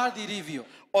ya ardhi ilivyo,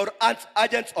 Or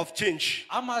agents of change.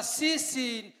 ama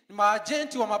sisi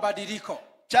maajenti wa mabadiliko.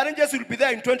 Challenges will be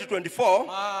there in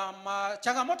 2024.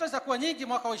 Changamoto zitakuwa nyingi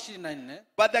mwaka wa 24.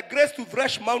 But the grace to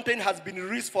thresh mountain has been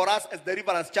released for us as the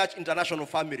Deliverance Church International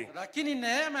family. Lakini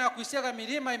neema ya kuisiaga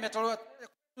milima imetolewa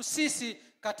sisi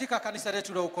katika kanisa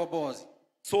letu la ukombozi.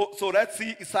 So let's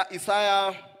see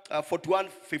Isaiah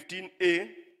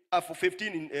 41:15a for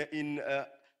 15 in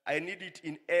I need it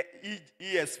in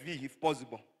ESV if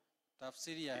possible.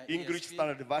 Tafsiri ya English ESV,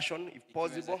 Standard Version if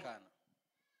possible.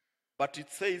 But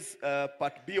it says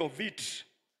part B of it.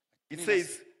 It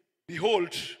says,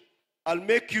 "Behold, I'll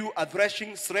make you a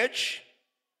threshing sledge,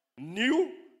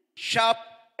 new, sharp,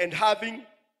 and having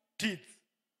teeth."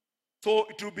 So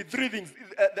it will be three things.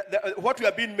 What we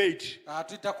have been made.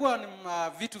 Tutakuwa ni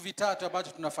vitu vitatu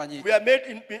ambacho tunafanyika. We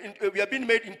are being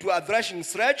made into a threshing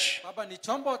sledge. Baba ni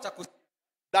chombo cha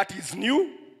that is new,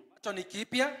 ambacho ni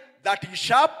kipya, that is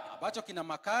sharp, ambacho kina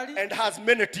makali, and has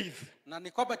many teeth. na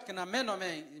ni kwamba kina meno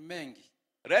mengi.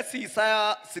 Let's see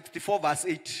Isaiah 64 verse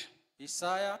 8.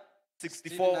 Isaiah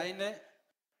 64.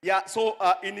 Yeah, so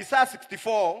in Isaiah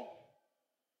 64,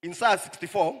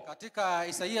 katika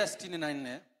Isaiah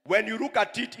 64, when you look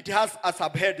at it, it has a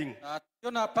subheading.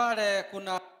 Tunaona pale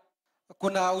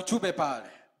kuna ujumbe pale.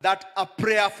 That a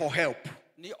prayer for help.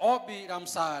 Ni ombi la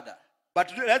msaada. But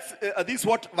this is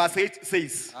what verse 8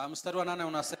 says. Mstari wa 8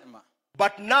 unasema.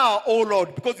 But now, O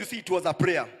Lord, because you see it was a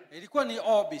prayer. Ilikuwa ni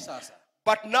ombi sasa.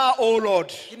 But now, O Lord,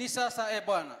 Lakini sasa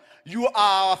Bwana, you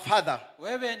are our Father.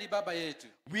 Wewe ni baba yetu.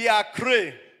 We are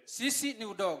clay. Sisi ni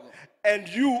udogo. And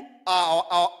you are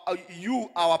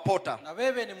our potter. Na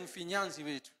wewe ni mfinyanzi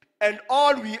wetu. And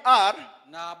all we are,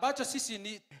 na ambacho sisi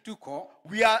ni tuko,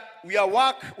 we are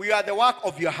the work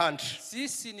of your hand.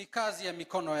 Sisi ni kazi ya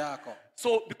mikono yako.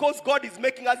 So because God is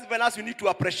making us, even us, we need to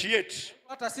appreciate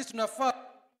hata sisi tunafaa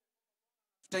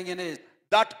tutengeneze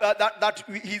that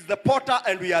he is the potter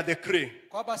and we are the clay.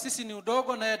 kwamba sisi ni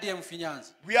udogo na yeye ndiye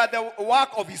mfinyanzi. We are the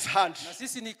work of his hand. Na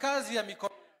sisi ni kazi ya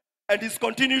mikono. And he's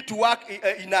continued to work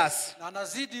in us. Na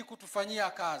anazidi kutufanyia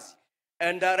kazi.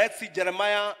 And let's see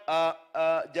Jeremiah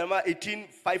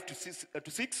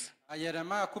 18:5-6.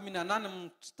 Yeremia 18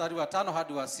 mstari wa 5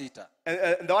 hadi wa 6.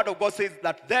 And the word of God says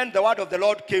that then the word of the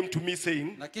Lord came to me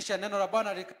saying, na kisha neno la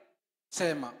Bwana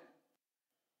likasema,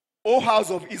 O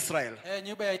house of Israel.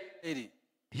 Nyumba ya Israeli.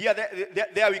 Here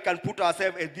there we can put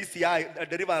ourselves as DCI,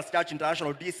 Deliverance Church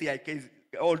International, DCIKZ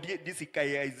or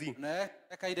DCIKZ.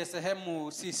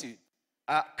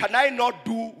 Can I not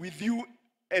do with you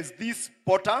as this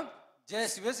potter? Je,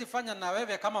 siwezi fanya na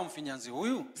wewe kama mfinyanzi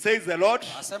huyu? Says the Lord.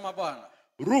 Asema Bwana.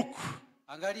 Look.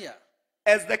 Angalia.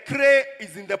 As the clay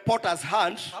is in the potter's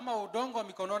hand, kama udongo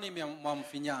mikononi mwa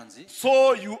mfinyanzi,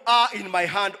 so you are in my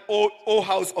hand, O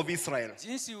house of Israel.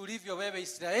 Jinsi ulivyo wewe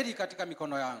Israeli katika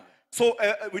mikono yangu. So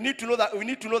we need to know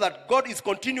that God is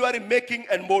continually making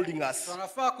and molding us.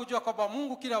 Tunafaa kujua kwamba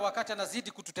Mungu kila wakati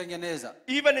anazidi kututengeneza.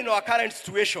 Even in our current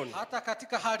situation. Hata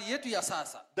katika hali yetu ya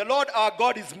sasa. The Lord our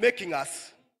God is making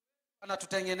us.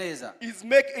 Anatutengeneza. He's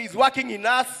working in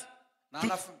us.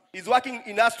 He's working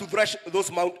in us to thresh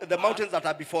the mountains that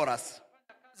are before us.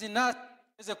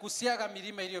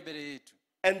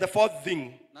 And the fourth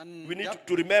thing, we need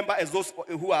to remember as those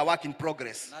who are work in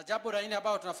progress.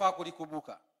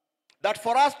 That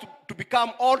for us to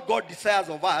become all God desires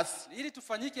of us,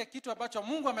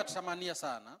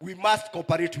 we must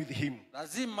cooperate with Him.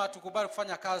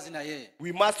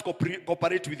 We must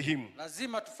cooperate with Him.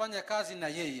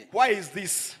 Why is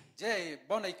this?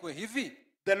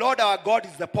 The Lord our God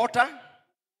is the potter,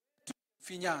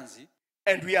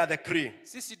 and we are the clay.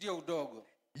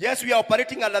 Yes, we are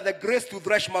operating under the grace to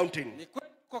thresh mountain.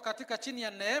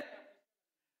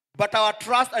 But our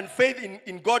trust and faith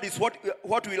in God is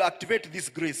what will activate this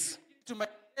grace.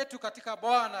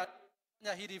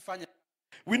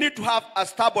 We need to have a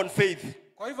stubborn faith.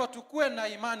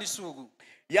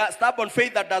 Yeah, stubborn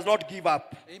faith that does not give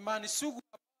up.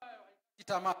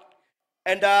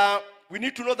 And we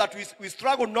need to know that we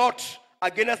struggle not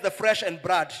against the flesh and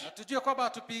blood,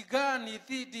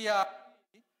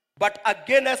 but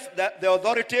against the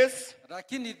authorities,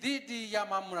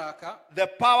 the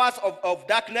powers of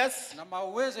darkness,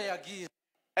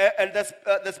 and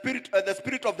the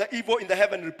spirit of the evil in the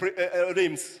heavenly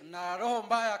realms.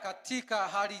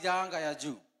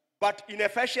 But in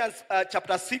Ephesians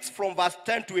chapter 6 from verse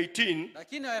 10 to 18,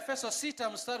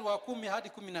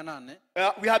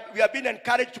 we have been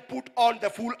encouraged to put on the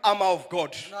full armor of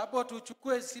God.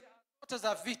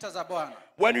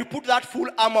 When we put that full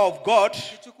armor of God,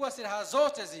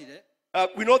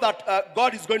 we know that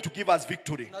God is going to give us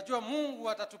victory. Najua Mungu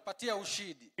atatupatia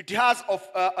ushindi.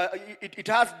 It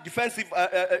has defensive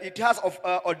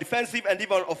and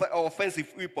even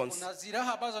offensive weapons. Kuna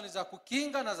silaha ambazo ni za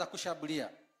kukinga na za kushambulia.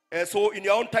 So in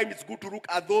your own time, it's good to look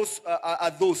at those.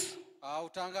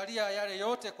 Utaangalia yale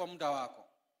yote kwa muda wako.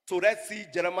 So let's see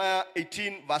Jeremiah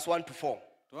 18 verse 1 to 4.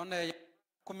 Tuone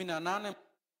 18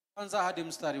 kwanza hadi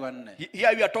mstari wa 4.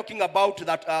 Here we are talking about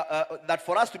that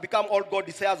for us to become all God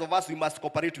desires of us, we must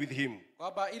cooperate with Him.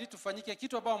 Kwamba ili tufanyike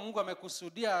kitu ambacho Mungu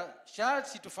amekusudia,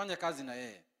 sharti tufanye kazi na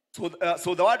yeye.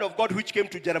 So the word of God which came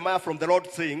to Jeremiah from the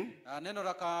Lord saying, neno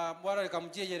la Bwana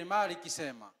likamjia Yeremia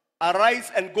likisema,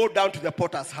 arise and go down to the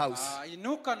potter's house.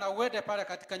 Inuka na uende pale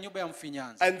katika nyumba ya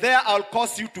mfinyanzi. And there I'll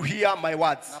cause you to hear my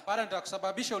words. Na pale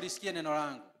nitakusababisha ulisikie neno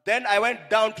langu. Then I went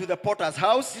down to the potter's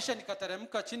house. Kisha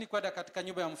nikateremka chini kwenda katika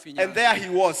nyumba ya mfinyanzi. And there he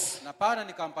was. Na pale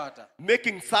nikampata.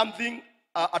 Making something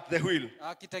at the wheel.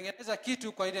 Akitengeneza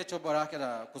kitu kwa ile chombo lake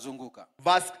la kuzunguka.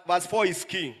 Verse 4 is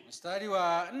key. Mstari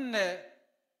wa 4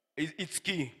 it's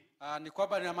key. Ni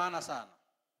kwamba ni maana sana.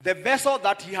 The vessel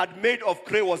that he had made of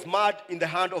clay was mud in the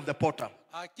hand of the potter.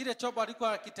 Kile chombo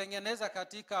alikuwa akitengeneza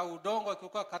katika udongo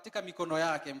kilikuwa katika mikono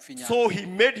yake mfinyanzi. So he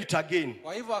made it again.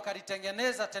 Kwa hivyo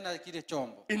akalitengeneza tena kile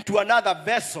chombo. Into another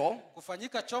vessel.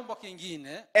 Kufanyika chombo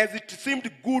kingine. As it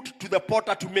seemed good to the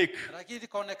potter to make. Lakini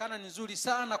kaonekana ni nzuri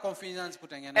sana kwa mfinyanzi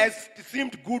kutengeneza. As it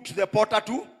seemed good to the potter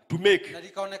to make. Na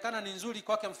likaonekana ni nzuri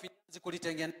kwake mfinyanzi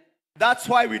kulitengeneza. That's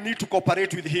why we need to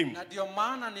cooperate with him. Na ndio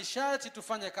maana ni sharti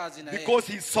tufanye kazi na yeye.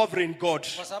 Because he's sovereign God.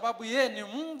 Kwa sababu yeye ni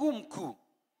Mungu mkuu.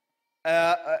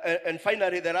 And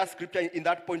finally, the last scripture in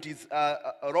that point is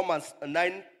Romans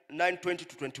 9:20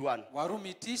 to 21.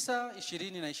 Warumi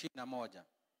 9:20 na 21.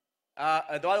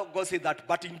 The word of God says that,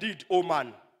 but indeed, O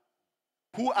man,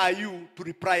 who are you to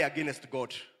reply against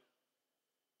God?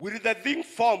 Will the thing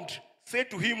formed say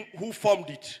to him who formed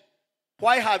it,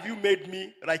 why have you made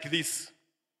me like this?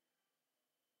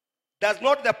 Does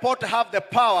not the potter have the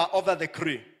power over the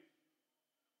clay?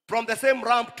 From the same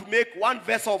lump to make one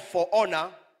vessel for honor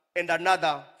and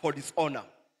another for dishonor.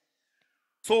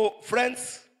 So,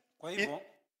 friends,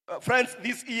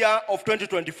 this year of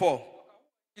 2024,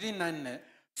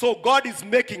 so God is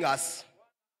making us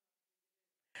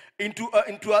into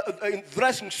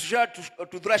threshing shed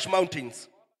to thresh mountains.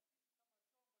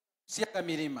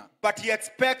 But he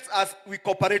expects us we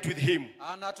cooperate with him.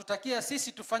 Anatutakia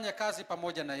sisi tufanye kazi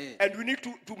pamoja na yeye. And we need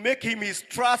to make him his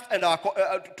trust and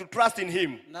to trust in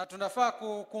him. Na tunafaa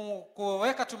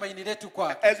kuweka tumaini letu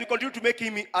kwake. As we continue to make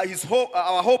him his hope,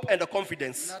 our hope and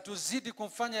confidence. Na tuzidi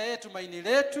kumfanya yeye tumaini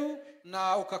letu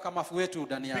na ukakamavu wetu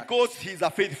ndani yake. Because he is a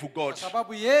faithful God. Kwa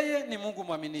sababu yeye ni Mungu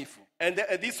mwaminifu. And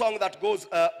this song that goes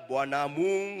Bwana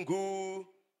Mungu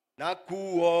na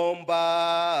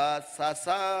kuomba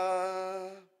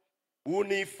sasa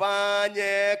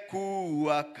unifanye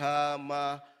kuwa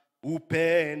kama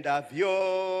upendavyo,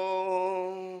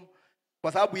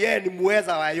 kwa sababu yeye ni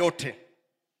muweza wa yote.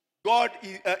 God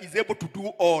is able to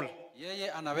do all.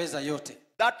 Yeye anaweza yote.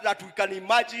 That we can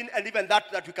imagine and even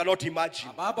that we cannot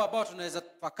imagine. Mambo ambayo tunaweza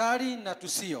tafakari na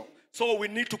tusio. So we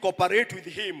need to cooperate with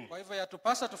him. Kwa hivyo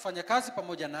yatupasa tufanye kazi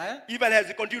pamoja naye. Even as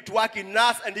he continues to work in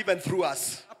us and even through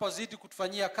us. Apozidi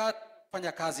kutufanyia kazi,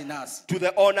 kufanya kazi nasi. To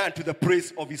the honor and to the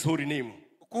praise of his holy name.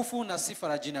 Utukufu na sifa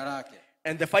la jina lake.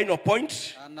 And the final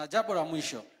point. Na jambo la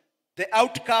mwisho. The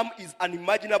outcome is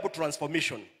unimaginable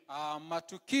transformation.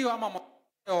 Matukio ama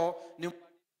matokeo ni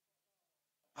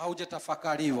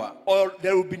haujatafakariwa. Or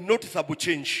there will be noticeable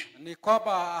change. Ni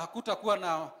kwamba hakutakuwa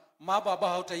na mambo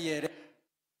ambayo hautaielewa.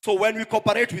 So when we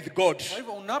cooperate with God, kwa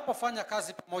hivyo unapofanya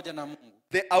kazi pamoja na Mungu,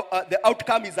 the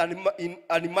outcome is an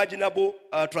unimaginable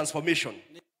transformation.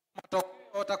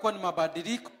 Utakuwa ni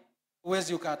mabadiliko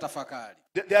uwezi ukatafakari.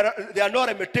 There are no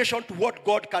limitation to what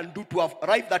God can do to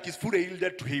arrive that is fully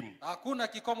yielded to him. Hakuna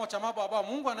kikomo cha mambo ambayo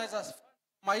Mungu anaweza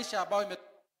maisha ambayo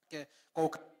imetoka kwa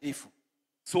ukamilifu.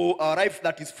 So arrive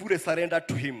that is fully surrendered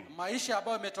to him. Maisha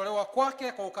ambayo imetolewa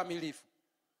kwake kwa ukamilifu.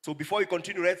 So before we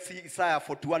continue, let's see Isaiah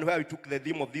 41, where we took the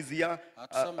theme of this year.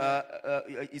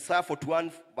 Isaiah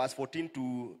 41, verse 14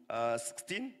 to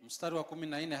 16. Mstari wa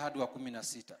 14 hadi wa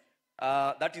 16.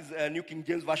 That is a New King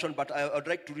James Version, but I would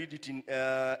like to read it in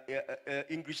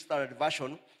English Standard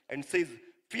Version. And it says,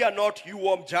 fear not, you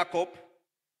warm Jacob,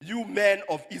 you men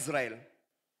of Israel.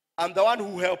 I'm the one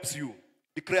who helps you,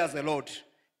 declares the Lord.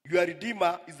 Your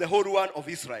Redeemer is the Holy One of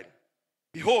Israel.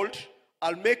 Behold,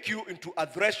 I'll make you into a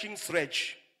threshing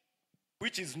sledge,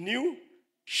 which is new,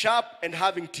 sharp, and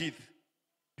having teeth.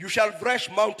 You shall thresh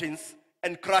mountains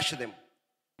and crush them.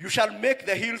 You shall make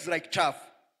the hills like chaff.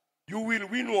 You will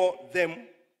winnow them,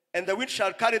 and the wind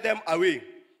shall carry them away,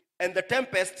 and the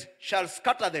tempest shall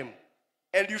scatter them,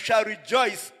 and you shall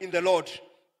rejoice in the Lord,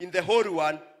 in the Holy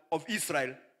One of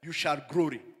Israel you shall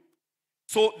glory.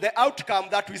 So the outcome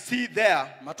that we see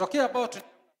there, Matokeo ambayo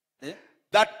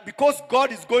that because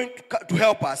God is going to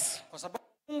help us, kwa sababu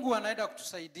Mungu anaenda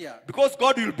kutusaidia, because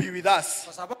God will be with us,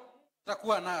 kwa sababu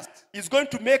atakuwa nasi, He's going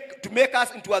to make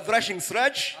us into a threshing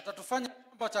sledge, atatufanya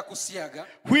chombo cha kusiaga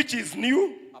which is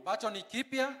new, ambacho ni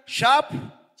kipya, sharp,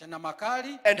 chenye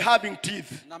makali and having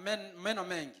teeth. na meno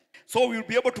mengi. So we'll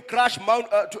be able to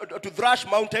to thrash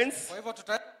mountains Kwa hivyo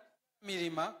tuta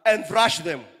milima and thrash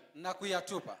them. na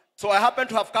kuyatupa. So I happen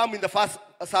to have come in the first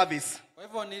service, Kwa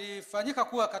hivyo nilifanyika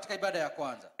kuwa katika ibada ya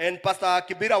kwanza, and Pastor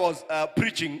Kibira was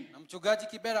preaching, na mchungaji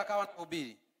Kibera akawa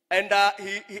anahubiri, and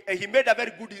he made a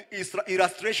very good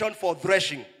illustration for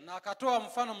threshing, na akatoa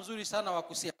mfano mzuri sana wa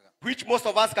kusiaga, which most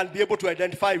of us can be able to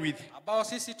identify with. ambao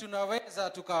sisi tunaweza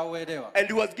tukauelewa. And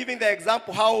he was giving the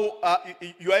example how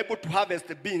you are able to harvest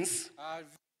the beans,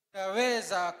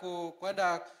 Tunaweza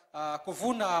kwenda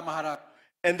kuvuna maharagwe,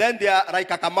 and then they are like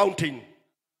a mountain,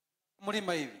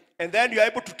 mlima hivi, and then you are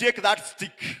able to take that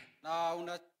stick, na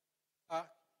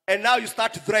and now you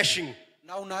start threshing.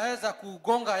 na unaweza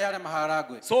kugonga yale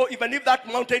maharagwe. So even if that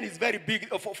mountain is very big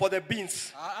for the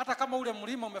beans, Hata kama ule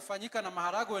mlima umefanyika na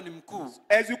maharagwe ni mkuu,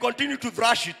 as you continue to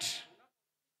thrash it,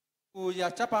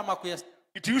 kuyachapa ama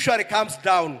it usually comes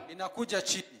down. inakuja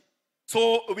chini.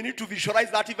 So we need to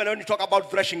visualize that even when you talk about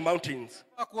threshing mountains.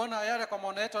 Kuona yale kwa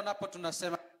maono yetu anapo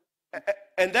tunasema.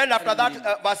 And then after that,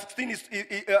 verse 16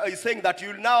 is saying that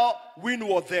you'll now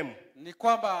winnow them. Ni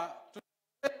kwamba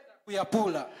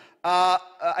kuyapula.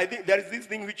 I think there is this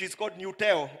thing which is called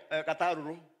Nuteo,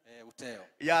 Kataruru. Uteo.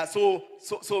 Yeah, so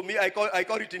me, I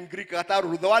call it in Greek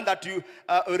Kataruru, the one that you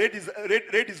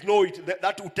ladies know it,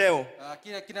 that Uteo.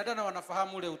 Kinadana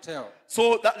wanafahamu ule uteo.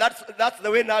 So that's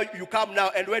the way now you come now,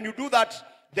 and when you do that,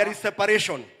 there is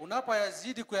separation.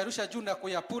 Unapoyazidi kuyarusha juu na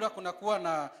kuyapura kunakuwa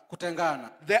na kutengana.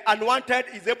 The unwanted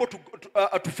is able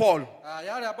to fall.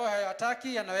 Yale ambayo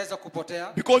hayataki yanaweza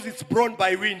kupotea. Because it's blown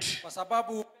by wind. Kwa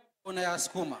sababu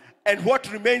unayasukuma. And what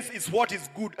remains is what is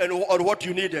good or what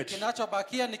you needed.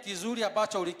 Kinachobakia ni kizuri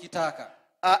ambacho ulikitaka.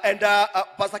 And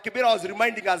Pastor Kibira was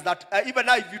reminding us that even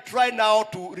now if you try now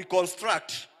to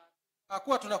reconstruct,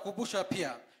 Hakuwa tunakumbusha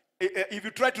pia. If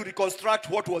you try to reconstruct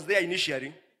what was there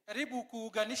initially, Karibu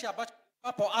kuunganisha ambacho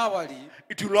hapo awali,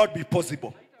 it will not be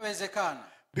possible. Inawezekana.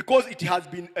 Because it has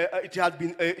been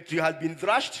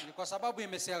thrashed, Ni kwa sababu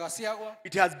imesiagasiagwa,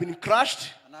 it has been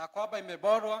crushed, na kwamba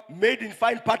imeborwa, made in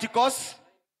fine particles.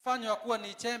 fanywa kuwa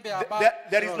ni chembe ambayo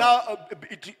There is now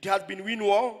it has been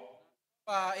winnowed,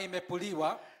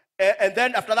 imepuliwa, and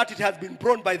then after that it has been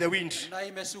blown by the wind. na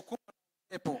imesukuma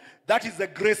pepo. That is the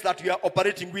grace that we are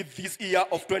operating with this year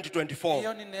of 2024.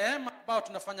 Hiyo ni neema ambayo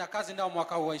tunafanya kazi nao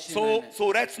mwaka huu wa 2024.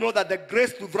 So let's know that the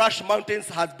grace to thrash mountains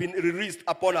has been released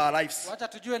upon our lives. Wacha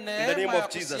tujue name neema of ya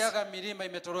Jesus. kusiaga milima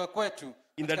imetolewa kwetu.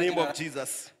 In the name of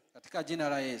Jesus. Katika jina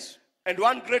la Yesu. And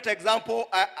one great example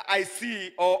I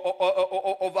see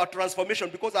of a transformation,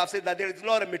 because I've said that there is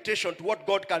no limitation to what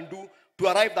God can do to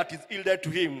arrive that is yielded to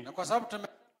Him. Na kwa sababu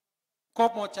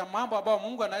komo cha mambo ambayo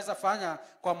Mungu anaweza fanya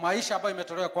kwa maisha ambayo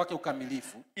imetolewa kwake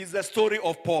ukamilifu. Is the story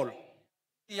of Paul.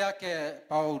 Yake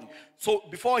Paulo. So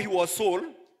before he was Saul,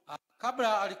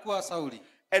 kabla alikuwa Sauli,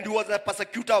 and he was a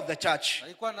persecutor of the church.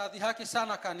 alikuwa anadhihaki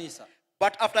sana kanisa.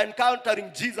 But after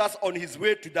encountering Jesus on his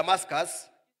way to Damascus,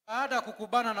 baada ya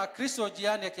kukubana na Kristo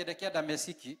jiani akielekea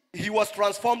Dameski, he was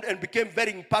transformed and became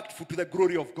very impactful to the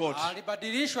glory of God.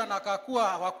 alibadilishwa na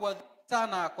akakuwa wakuwa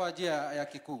sana kwa njia ya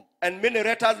kikuu. And many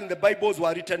letters in the Bibles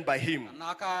were written by him. Na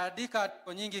akaandika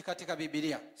nyingi katika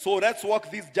Biblia. So let's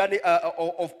walk this journey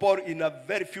of Paul in a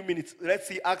very few minutes. Let's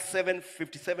see Acts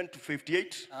 7:57 to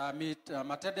 58.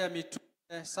 Matendo ya Mitume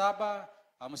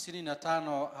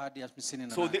 7:55 hadi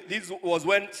 58. So this was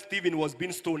when Stephen was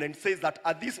being stoned, and it says that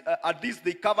at this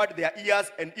they covered their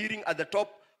ears, and hearing at the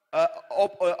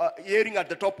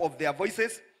top of their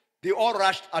voices, they all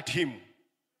rushed at him,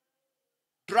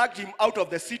 dragged him out of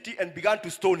the city, and began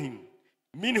to stone him.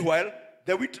 Meanwhile,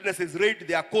 the witnesses laid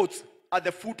their coats at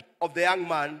the foot of the young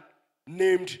man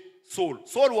named Saul.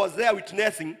 Saul was there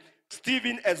witnessing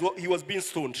Stephen as he was being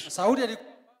stoned. Sauli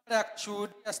alikuwa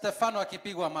akishuhudia Stefano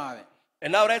akipigwa mawe.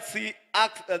 And now let's see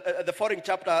Acts, the following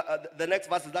chapter, the next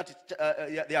verse is that,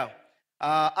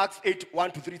 Acts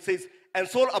 8:1-3 says, and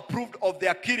Saul approved of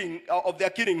their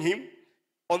killing him.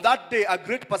 On that day, a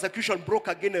great persecution broke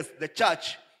against the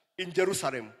church in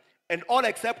Jerusalem, and all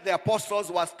except the apostles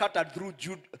were scattered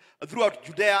throughout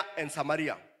Judea and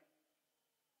Samaria.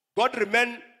 God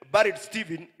remained buried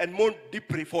Stephen and mourned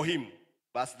deeply for him.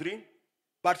 Verse 3.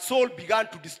 But Saul began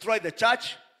to destroy the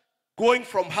church, going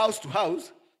from house to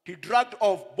house, he dragged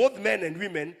off both men and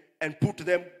women and put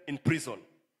them in prison.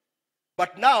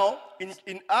 But now,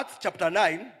 in Acts chapter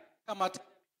 9,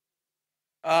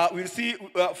 we'll see,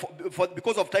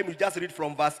 because of time, we'll just read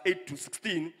from verse 8 to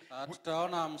 16.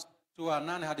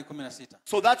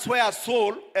 So that's where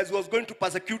Saul, as he was going to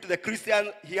persecute the Christians,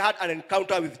 he had an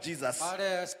encounter with Jesus.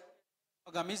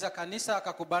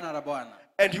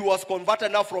 And he was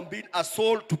converted now from being a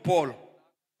Saul to Paul.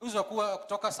 And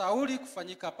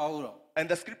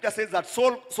the scripture says that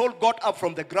Saul got up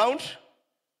from the ground,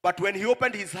 but when he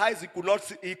opened his eyes, he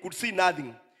could see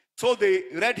nothing. So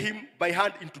they led him by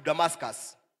hand into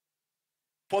Damascus.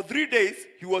 For 3 days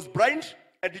he was blind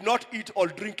and did not eat or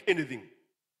drink anything.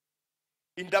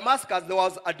 In Damascus there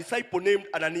was a disciple named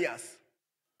Ananias.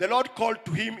 The Lord called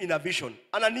to him in a vision,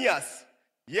 "Ananias."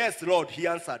 "Yes, Lord," he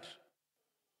answered.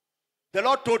 The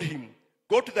Lord told him,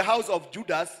 "Go to the house of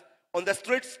Judas on the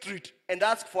straight street and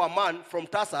ask for a man from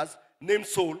Tarsus named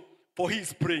Saul, for he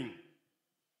is praying."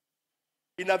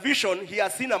 In a vision, he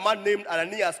has seen a man named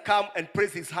Ananias come and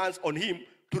place his hands on him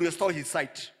to restore his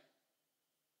sight.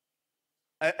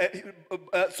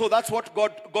 So that's what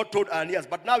God told Ananias.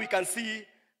 But now we can see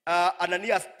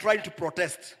Ananias trying to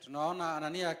protest.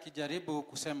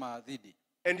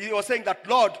 And he was saying that,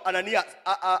 "Lord," Ananias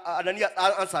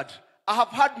answered, "I have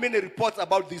heard many reports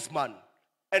about this man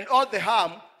and all the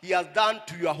harm he has done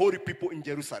to your holy people in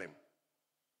Jerusalem.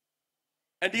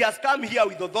 And he has come here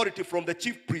with authority from the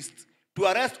chief priests to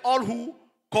arrest all who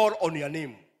call on your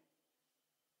name."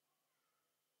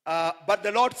 But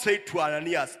the Lord said to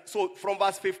Ananias, so from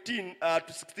verse 15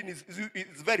 to 16 is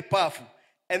very powerful.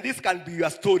 And this can be your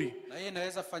story.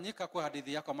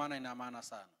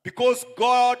 Because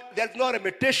God, there's no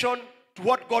limitation to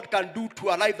what God can do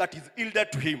to a life that is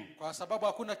yielded to him.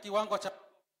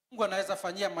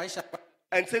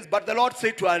 And says, but the Lord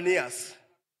said to Ananias,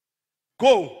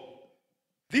 "Go,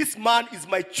 this man is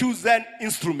my chosen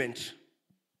instrument."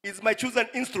 Is my chosen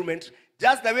instrument,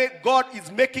 just the way God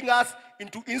is making us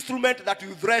into instrument that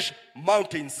will thresh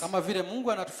mountains.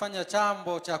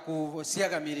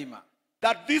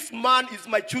 That this man is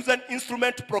my chosen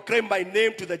instrument to proclaim my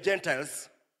name to the Gentiles,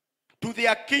 to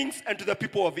their kings and to the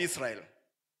people of Israel.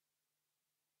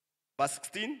 Verse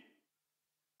 16,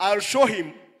 "I'll show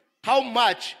him how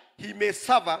much he may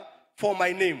suffer for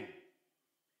my name."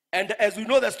 And as we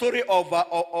know the story of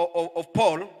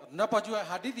Paul,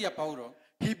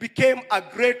 he became a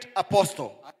great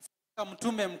apostle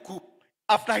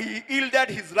after he yielded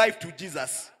his life to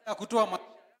Jesus.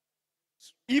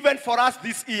 Even for us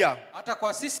this year,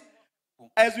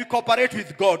 as we cooperate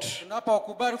with God,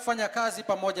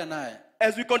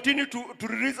 as we continue to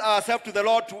release ourselves to the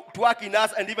Lord to work in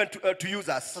us and even to use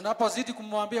us,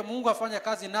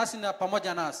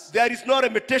 there is no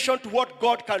limitation to what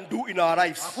God can do in our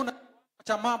lives.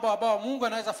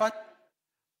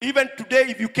 Even today,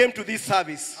 if you came to this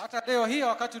service,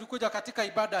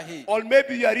 or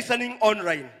maybe you are listening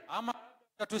online,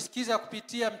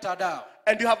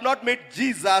 and you have not made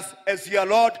Jesus as your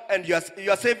Lord and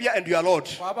your Savior and your Lord,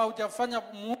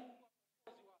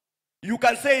 you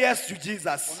can say yes to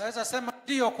Jesus.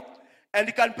 And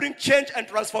it can bring change and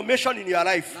transformation in your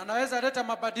life.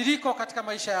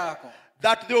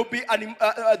 That there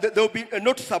will be a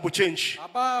noticeable change.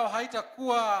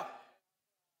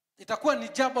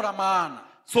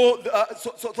 So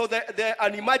the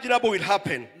unimaginable will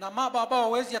happen.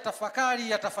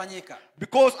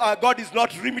 Because our God is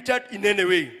not limited in any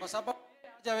way.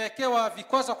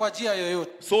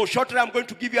 So shortly I'm going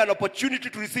to give you an opportunity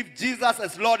to receive Jesus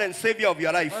as Lord and Savior of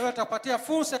your life.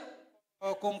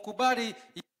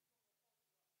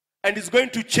 And it's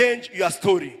going to change your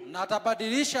story.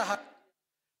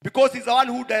 Because he's the one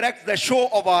who directs the show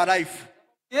of our life.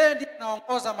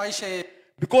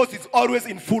 Because he's always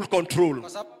in full control.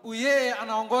 Even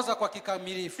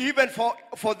for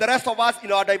the rest of us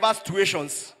in our diverse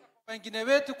situations,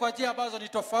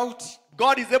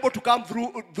 God is able to come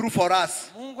through for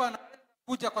us.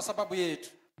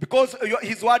 Because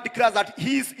his word declares that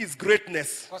his is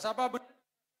greatness.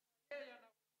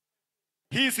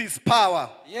 His is power.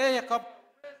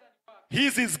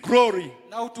 His is glory.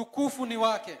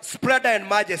 Splendor and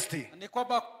majesty.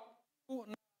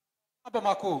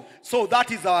 So that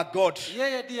is our God.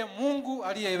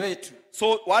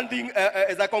 So one thing,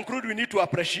 as I conclude, we need to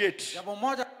appreciate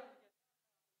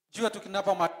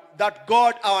that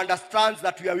God understands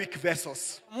that we are weak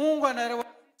vessels. And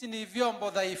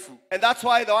that's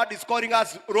why the word is calling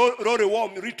us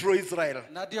Rorewom, Retro Israel.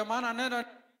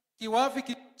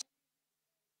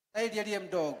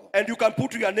 And you can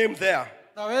put your name there.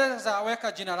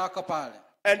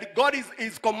 And God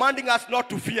is commanding us not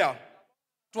to fear.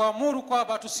 tuamuru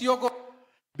kwamba tusiogope.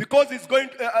 Because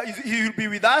he will be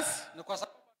with us. Ni kwa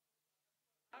sababu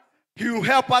He will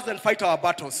help us and fight our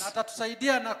battles.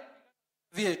 atatusaidia na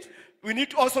vyetu. We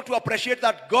need also to appreciate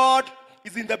that God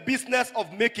is in the business of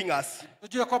making us.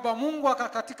 Tujue kwamba Mungu ako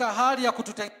katika hali ya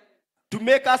kututengeneza To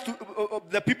make us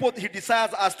the people he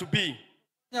desires us to be.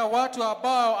 watu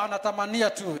ambao anatamania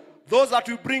tu. Those that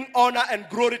will bring honor and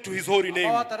glory to his holy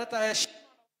name. Wataleta heshima.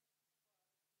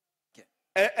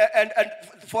 And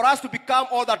for us to become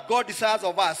all that God desires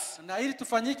of us, Na ili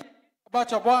tufanyike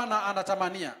ambacho Bwana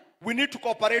anatamania, we need to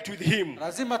cooperate with him.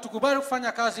 lazima tukubali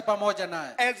kufanya kazi pamoja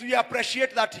naye. As we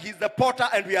appreciate that he's the potter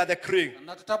and we are the clay.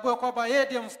 Na tutambue kwamba yeye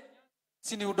ndiye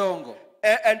sisi ni udongo.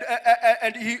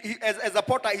 And he as a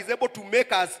potter, he's able to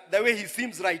make us the way he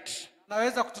seems right.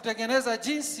 Anaweza kututengeneza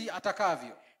jinsi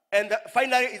atakavyo. And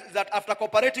finally, is that after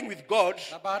cooperating with God,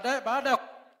 Na baada ya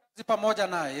kazi pamoja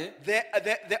naye,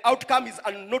 the outcome is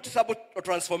unnoticeable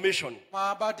transformation.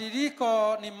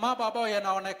 mabadiliko ni mambo ambayo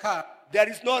yanaonekana.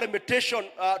 There is no limitation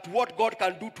to what God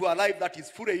can do to a life that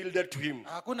is fully yielded to him.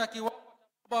 Hakuna kiwango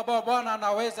ambacho Bwana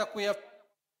anaweza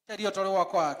kuyatolewa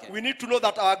kwake. We need to know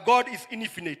that our God is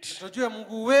infinite. Tujue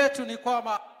Mungu wetu ni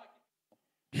kwamba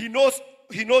He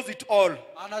knows it all.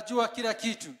 anajua kila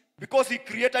kitu. Because he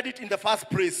created it in the first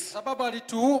place. Sababu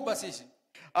alituumba sisi.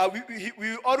 We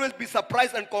will always be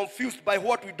surprised and confused by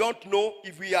what we don't know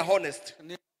if we are honest.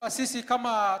 Ni sisi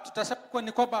kama tutasema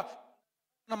ni kwamba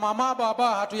na mambo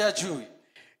ambayo hatuyajui.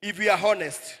 If we are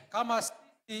honest. Kama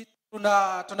sisi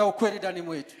tuna ukweli ndani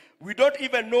mwetu. We don't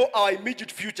even know our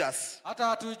immediate futures. Hata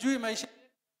hatujui maisha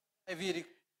hivi.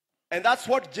 And that's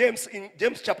what James in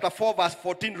James chapter 4 verse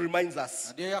 14 reminds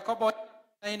us. Ndio Yakobo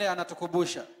 4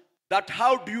 anatukumbusha. That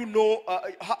how do you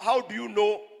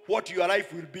know what your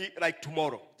life will be like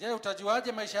tomorrow? Je,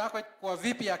 utajuaje maisha yako kwa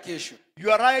vipi ya kesho?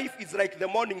 Your life is like the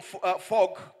morning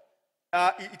fog.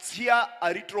 It's here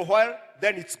a little while,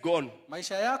 then it's gone.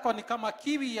 Maisha yako ni kama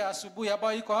kiwi ya asubuhi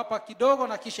ambayo iko hapa kidogo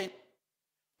na kisha.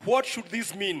 What should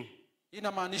this mean?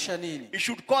 Inamaanisha nini? It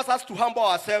should cause us to humble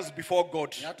ourselves before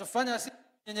God. Yatufanya sisi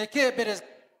nyenyekee mbele za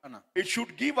Bwana. It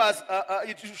should give us.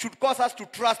 It should cause us to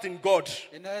trust in God,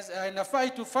 Inafaa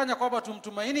tufanye kwamba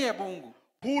tumtumainie Mungu,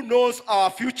 who knows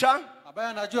our future ambaye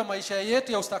anajua maisha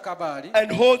yetu ya ustakabali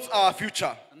and holds our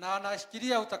future, na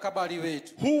anashikilia ustakabali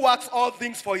wetu, who works all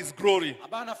things for his glory.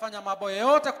 ambaye anafanya mambo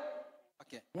yote.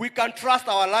 We can trust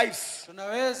our lives,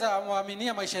 Tunaweza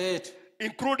muaminia maisha yetu,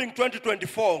 including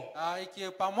 2024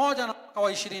 iki pamoja na mwaka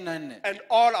wa 24 and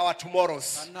all our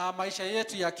tomorrows, na maisha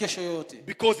yetu ya kesho yote,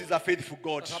 because he's a faithful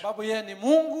God. kwa sababu yeye ni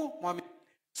Mungu mwaminifu.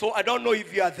 So I don't know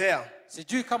if you are there.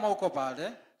 Sijui kama uko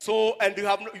pale. So, and you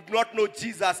do not know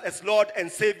Jesus as Lord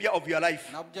and Savior of your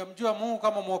life. Na hujamjua Mungu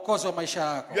kama mwokozi wa maisha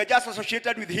yako. You are just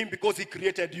associated with him because he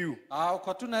created you.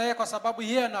 Uko tu na yeye kwa sababu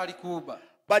yeye ndo alikuumba.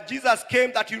 But Jesus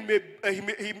came that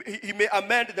he may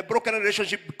amend the broken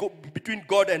relationship between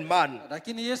God and man.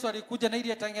 Lakini Yesu alikuja na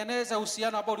ili atengeneze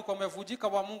uhusiano ambao ulikuwa umevunjika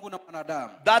wa Mungu na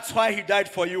wanadamu. That's why he died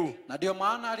for you. Na ndio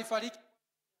maana alifariki.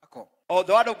 Oh,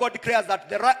 the word of God declares that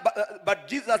but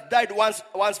Jesus died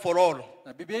once for all.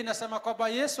 Na Biblia inasema kwamba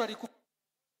Yesu alikufa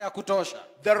ya kutosha.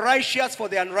 The righteous for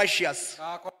the unrighteous.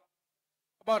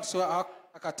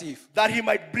 That he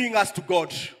might bring us to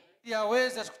God. Ili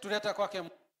aweze kutuleta kwake.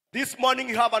 This morning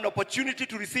you have an opportunity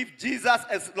to receive Jesus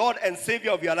as Lord and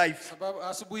Savior of your life. Sababu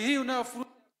asubuhi hii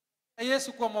unayofurahia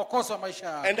Yesu kuwa mwokozi wa maisha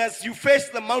yako. And as you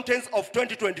face the mountains of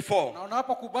 2024, na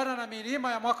unapokubana na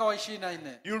milima ya mwaka wa 24,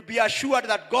 you'll be assured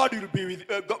that God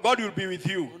will be with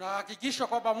you. unahakikishwa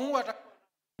kwamba Mungu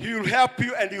He will help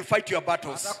you and he'll fight your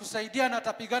battles. atakusaidia na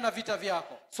atapigana vita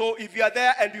vyako. So if you are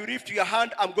there and you lift your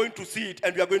hand, I'm going to see it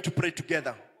and we are going to pray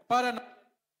together. Pale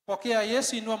pokea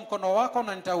Yesu, inua mkono wako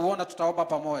na nitauona, tutaomba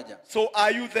pamoja. So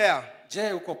are you there?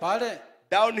 Je, uko pale?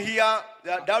 Down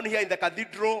here in the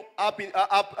cathedral, up in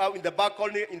the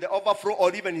balcony, in the overflow,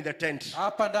 or even in the tent.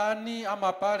 Hapa ndani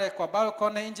ama pale kwa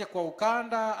balcony, nje kwa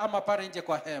ukanda ama pale nje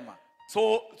kwa hema.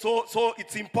 So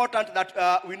it's important that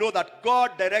we know that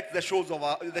God directs the show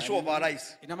of our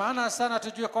lives. Ina maana sana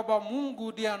tujue kwamba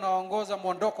Mungu ndiye anaongoza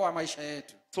mwondoko wa maisha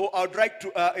yetu. So I would like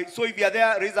to so if you are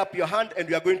there, raise up your hand and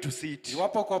we are going to see it.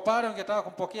 Iwapo uko pale ungetaka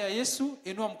kumpokea Yesu,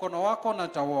 inua mkono wako na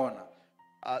nitauona.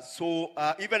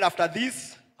 Even after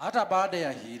this, hata baada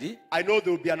ya hili, I know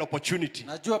there will be an opportunity.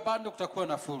 Najua bado kutakuwa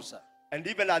na fursa. And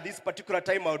even at this particular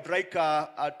time, I would like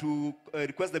to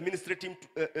request the ministry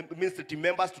team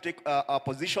members to take our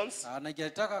positions.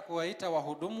 Ningetaka kuwaita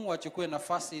wahudumu wachukue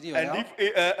nafasi iliyo yao.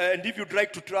 And if you'd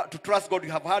like to trust God,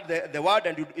 you have heard the word,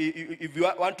 and if you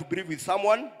want to believe with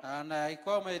someone, na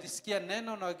ikiwa umelisikia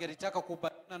neno na ungetaka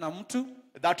kubaliana na mtu,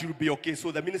 that will be okay.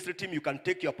 So the ministry team, you can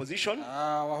take your position.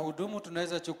 wahudumu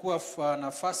tunaweza chukua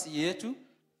nafasi yetu.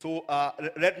 So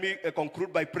let me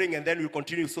conclude by praying, and then we'll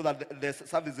continue so that the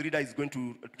service leader is going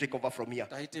to take over from here.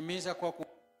 Tahitimisha kwa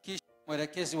kuhakikisha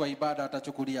mwelekezi wa ibada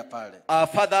atachukulia pale. Our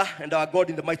Father and our God,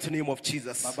 in the mighty name of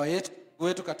Jesus. Baba yetu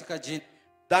wetu katika jina.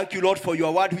 Thank you, Lord, for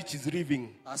your word which is living.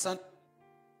 Asante.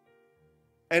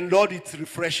 And Lord, it's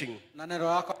refreshing. Na neno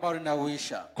lako ambalo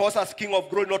linauisha. Cause us, King of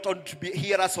glory, not only to be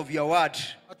hearers of your word,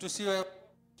 Tusiwe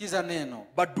kiza neno,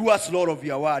 but doers, Lord, of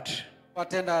your word.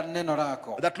 watenda neno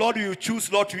lako. That, Lord, you choose,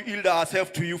 Lord, to yield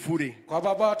ourselves to you fully. Kwa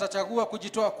Baba watachagua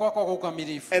kujitoa kwako kwa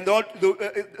ukamilifu. And Lord,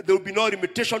 there will be no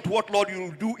limitation to what, Lord, you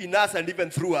will do in us and even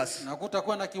through us. Na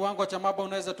kutakuwa na kiwango cha mambo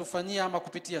unaweza tufanyia ama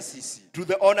kupitia sisi. To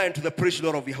the honor and to the praise,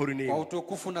 Lord, of your holy Kwa name.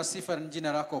 utukufu na sifa ni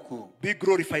jina lako kuu. Be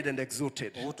glorified and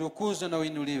exalted. Utukuzwe na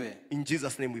uinuliwe. In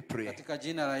Jesus' name we pray. Katika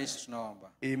jina la Yesu tunaomba.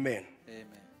 Amen.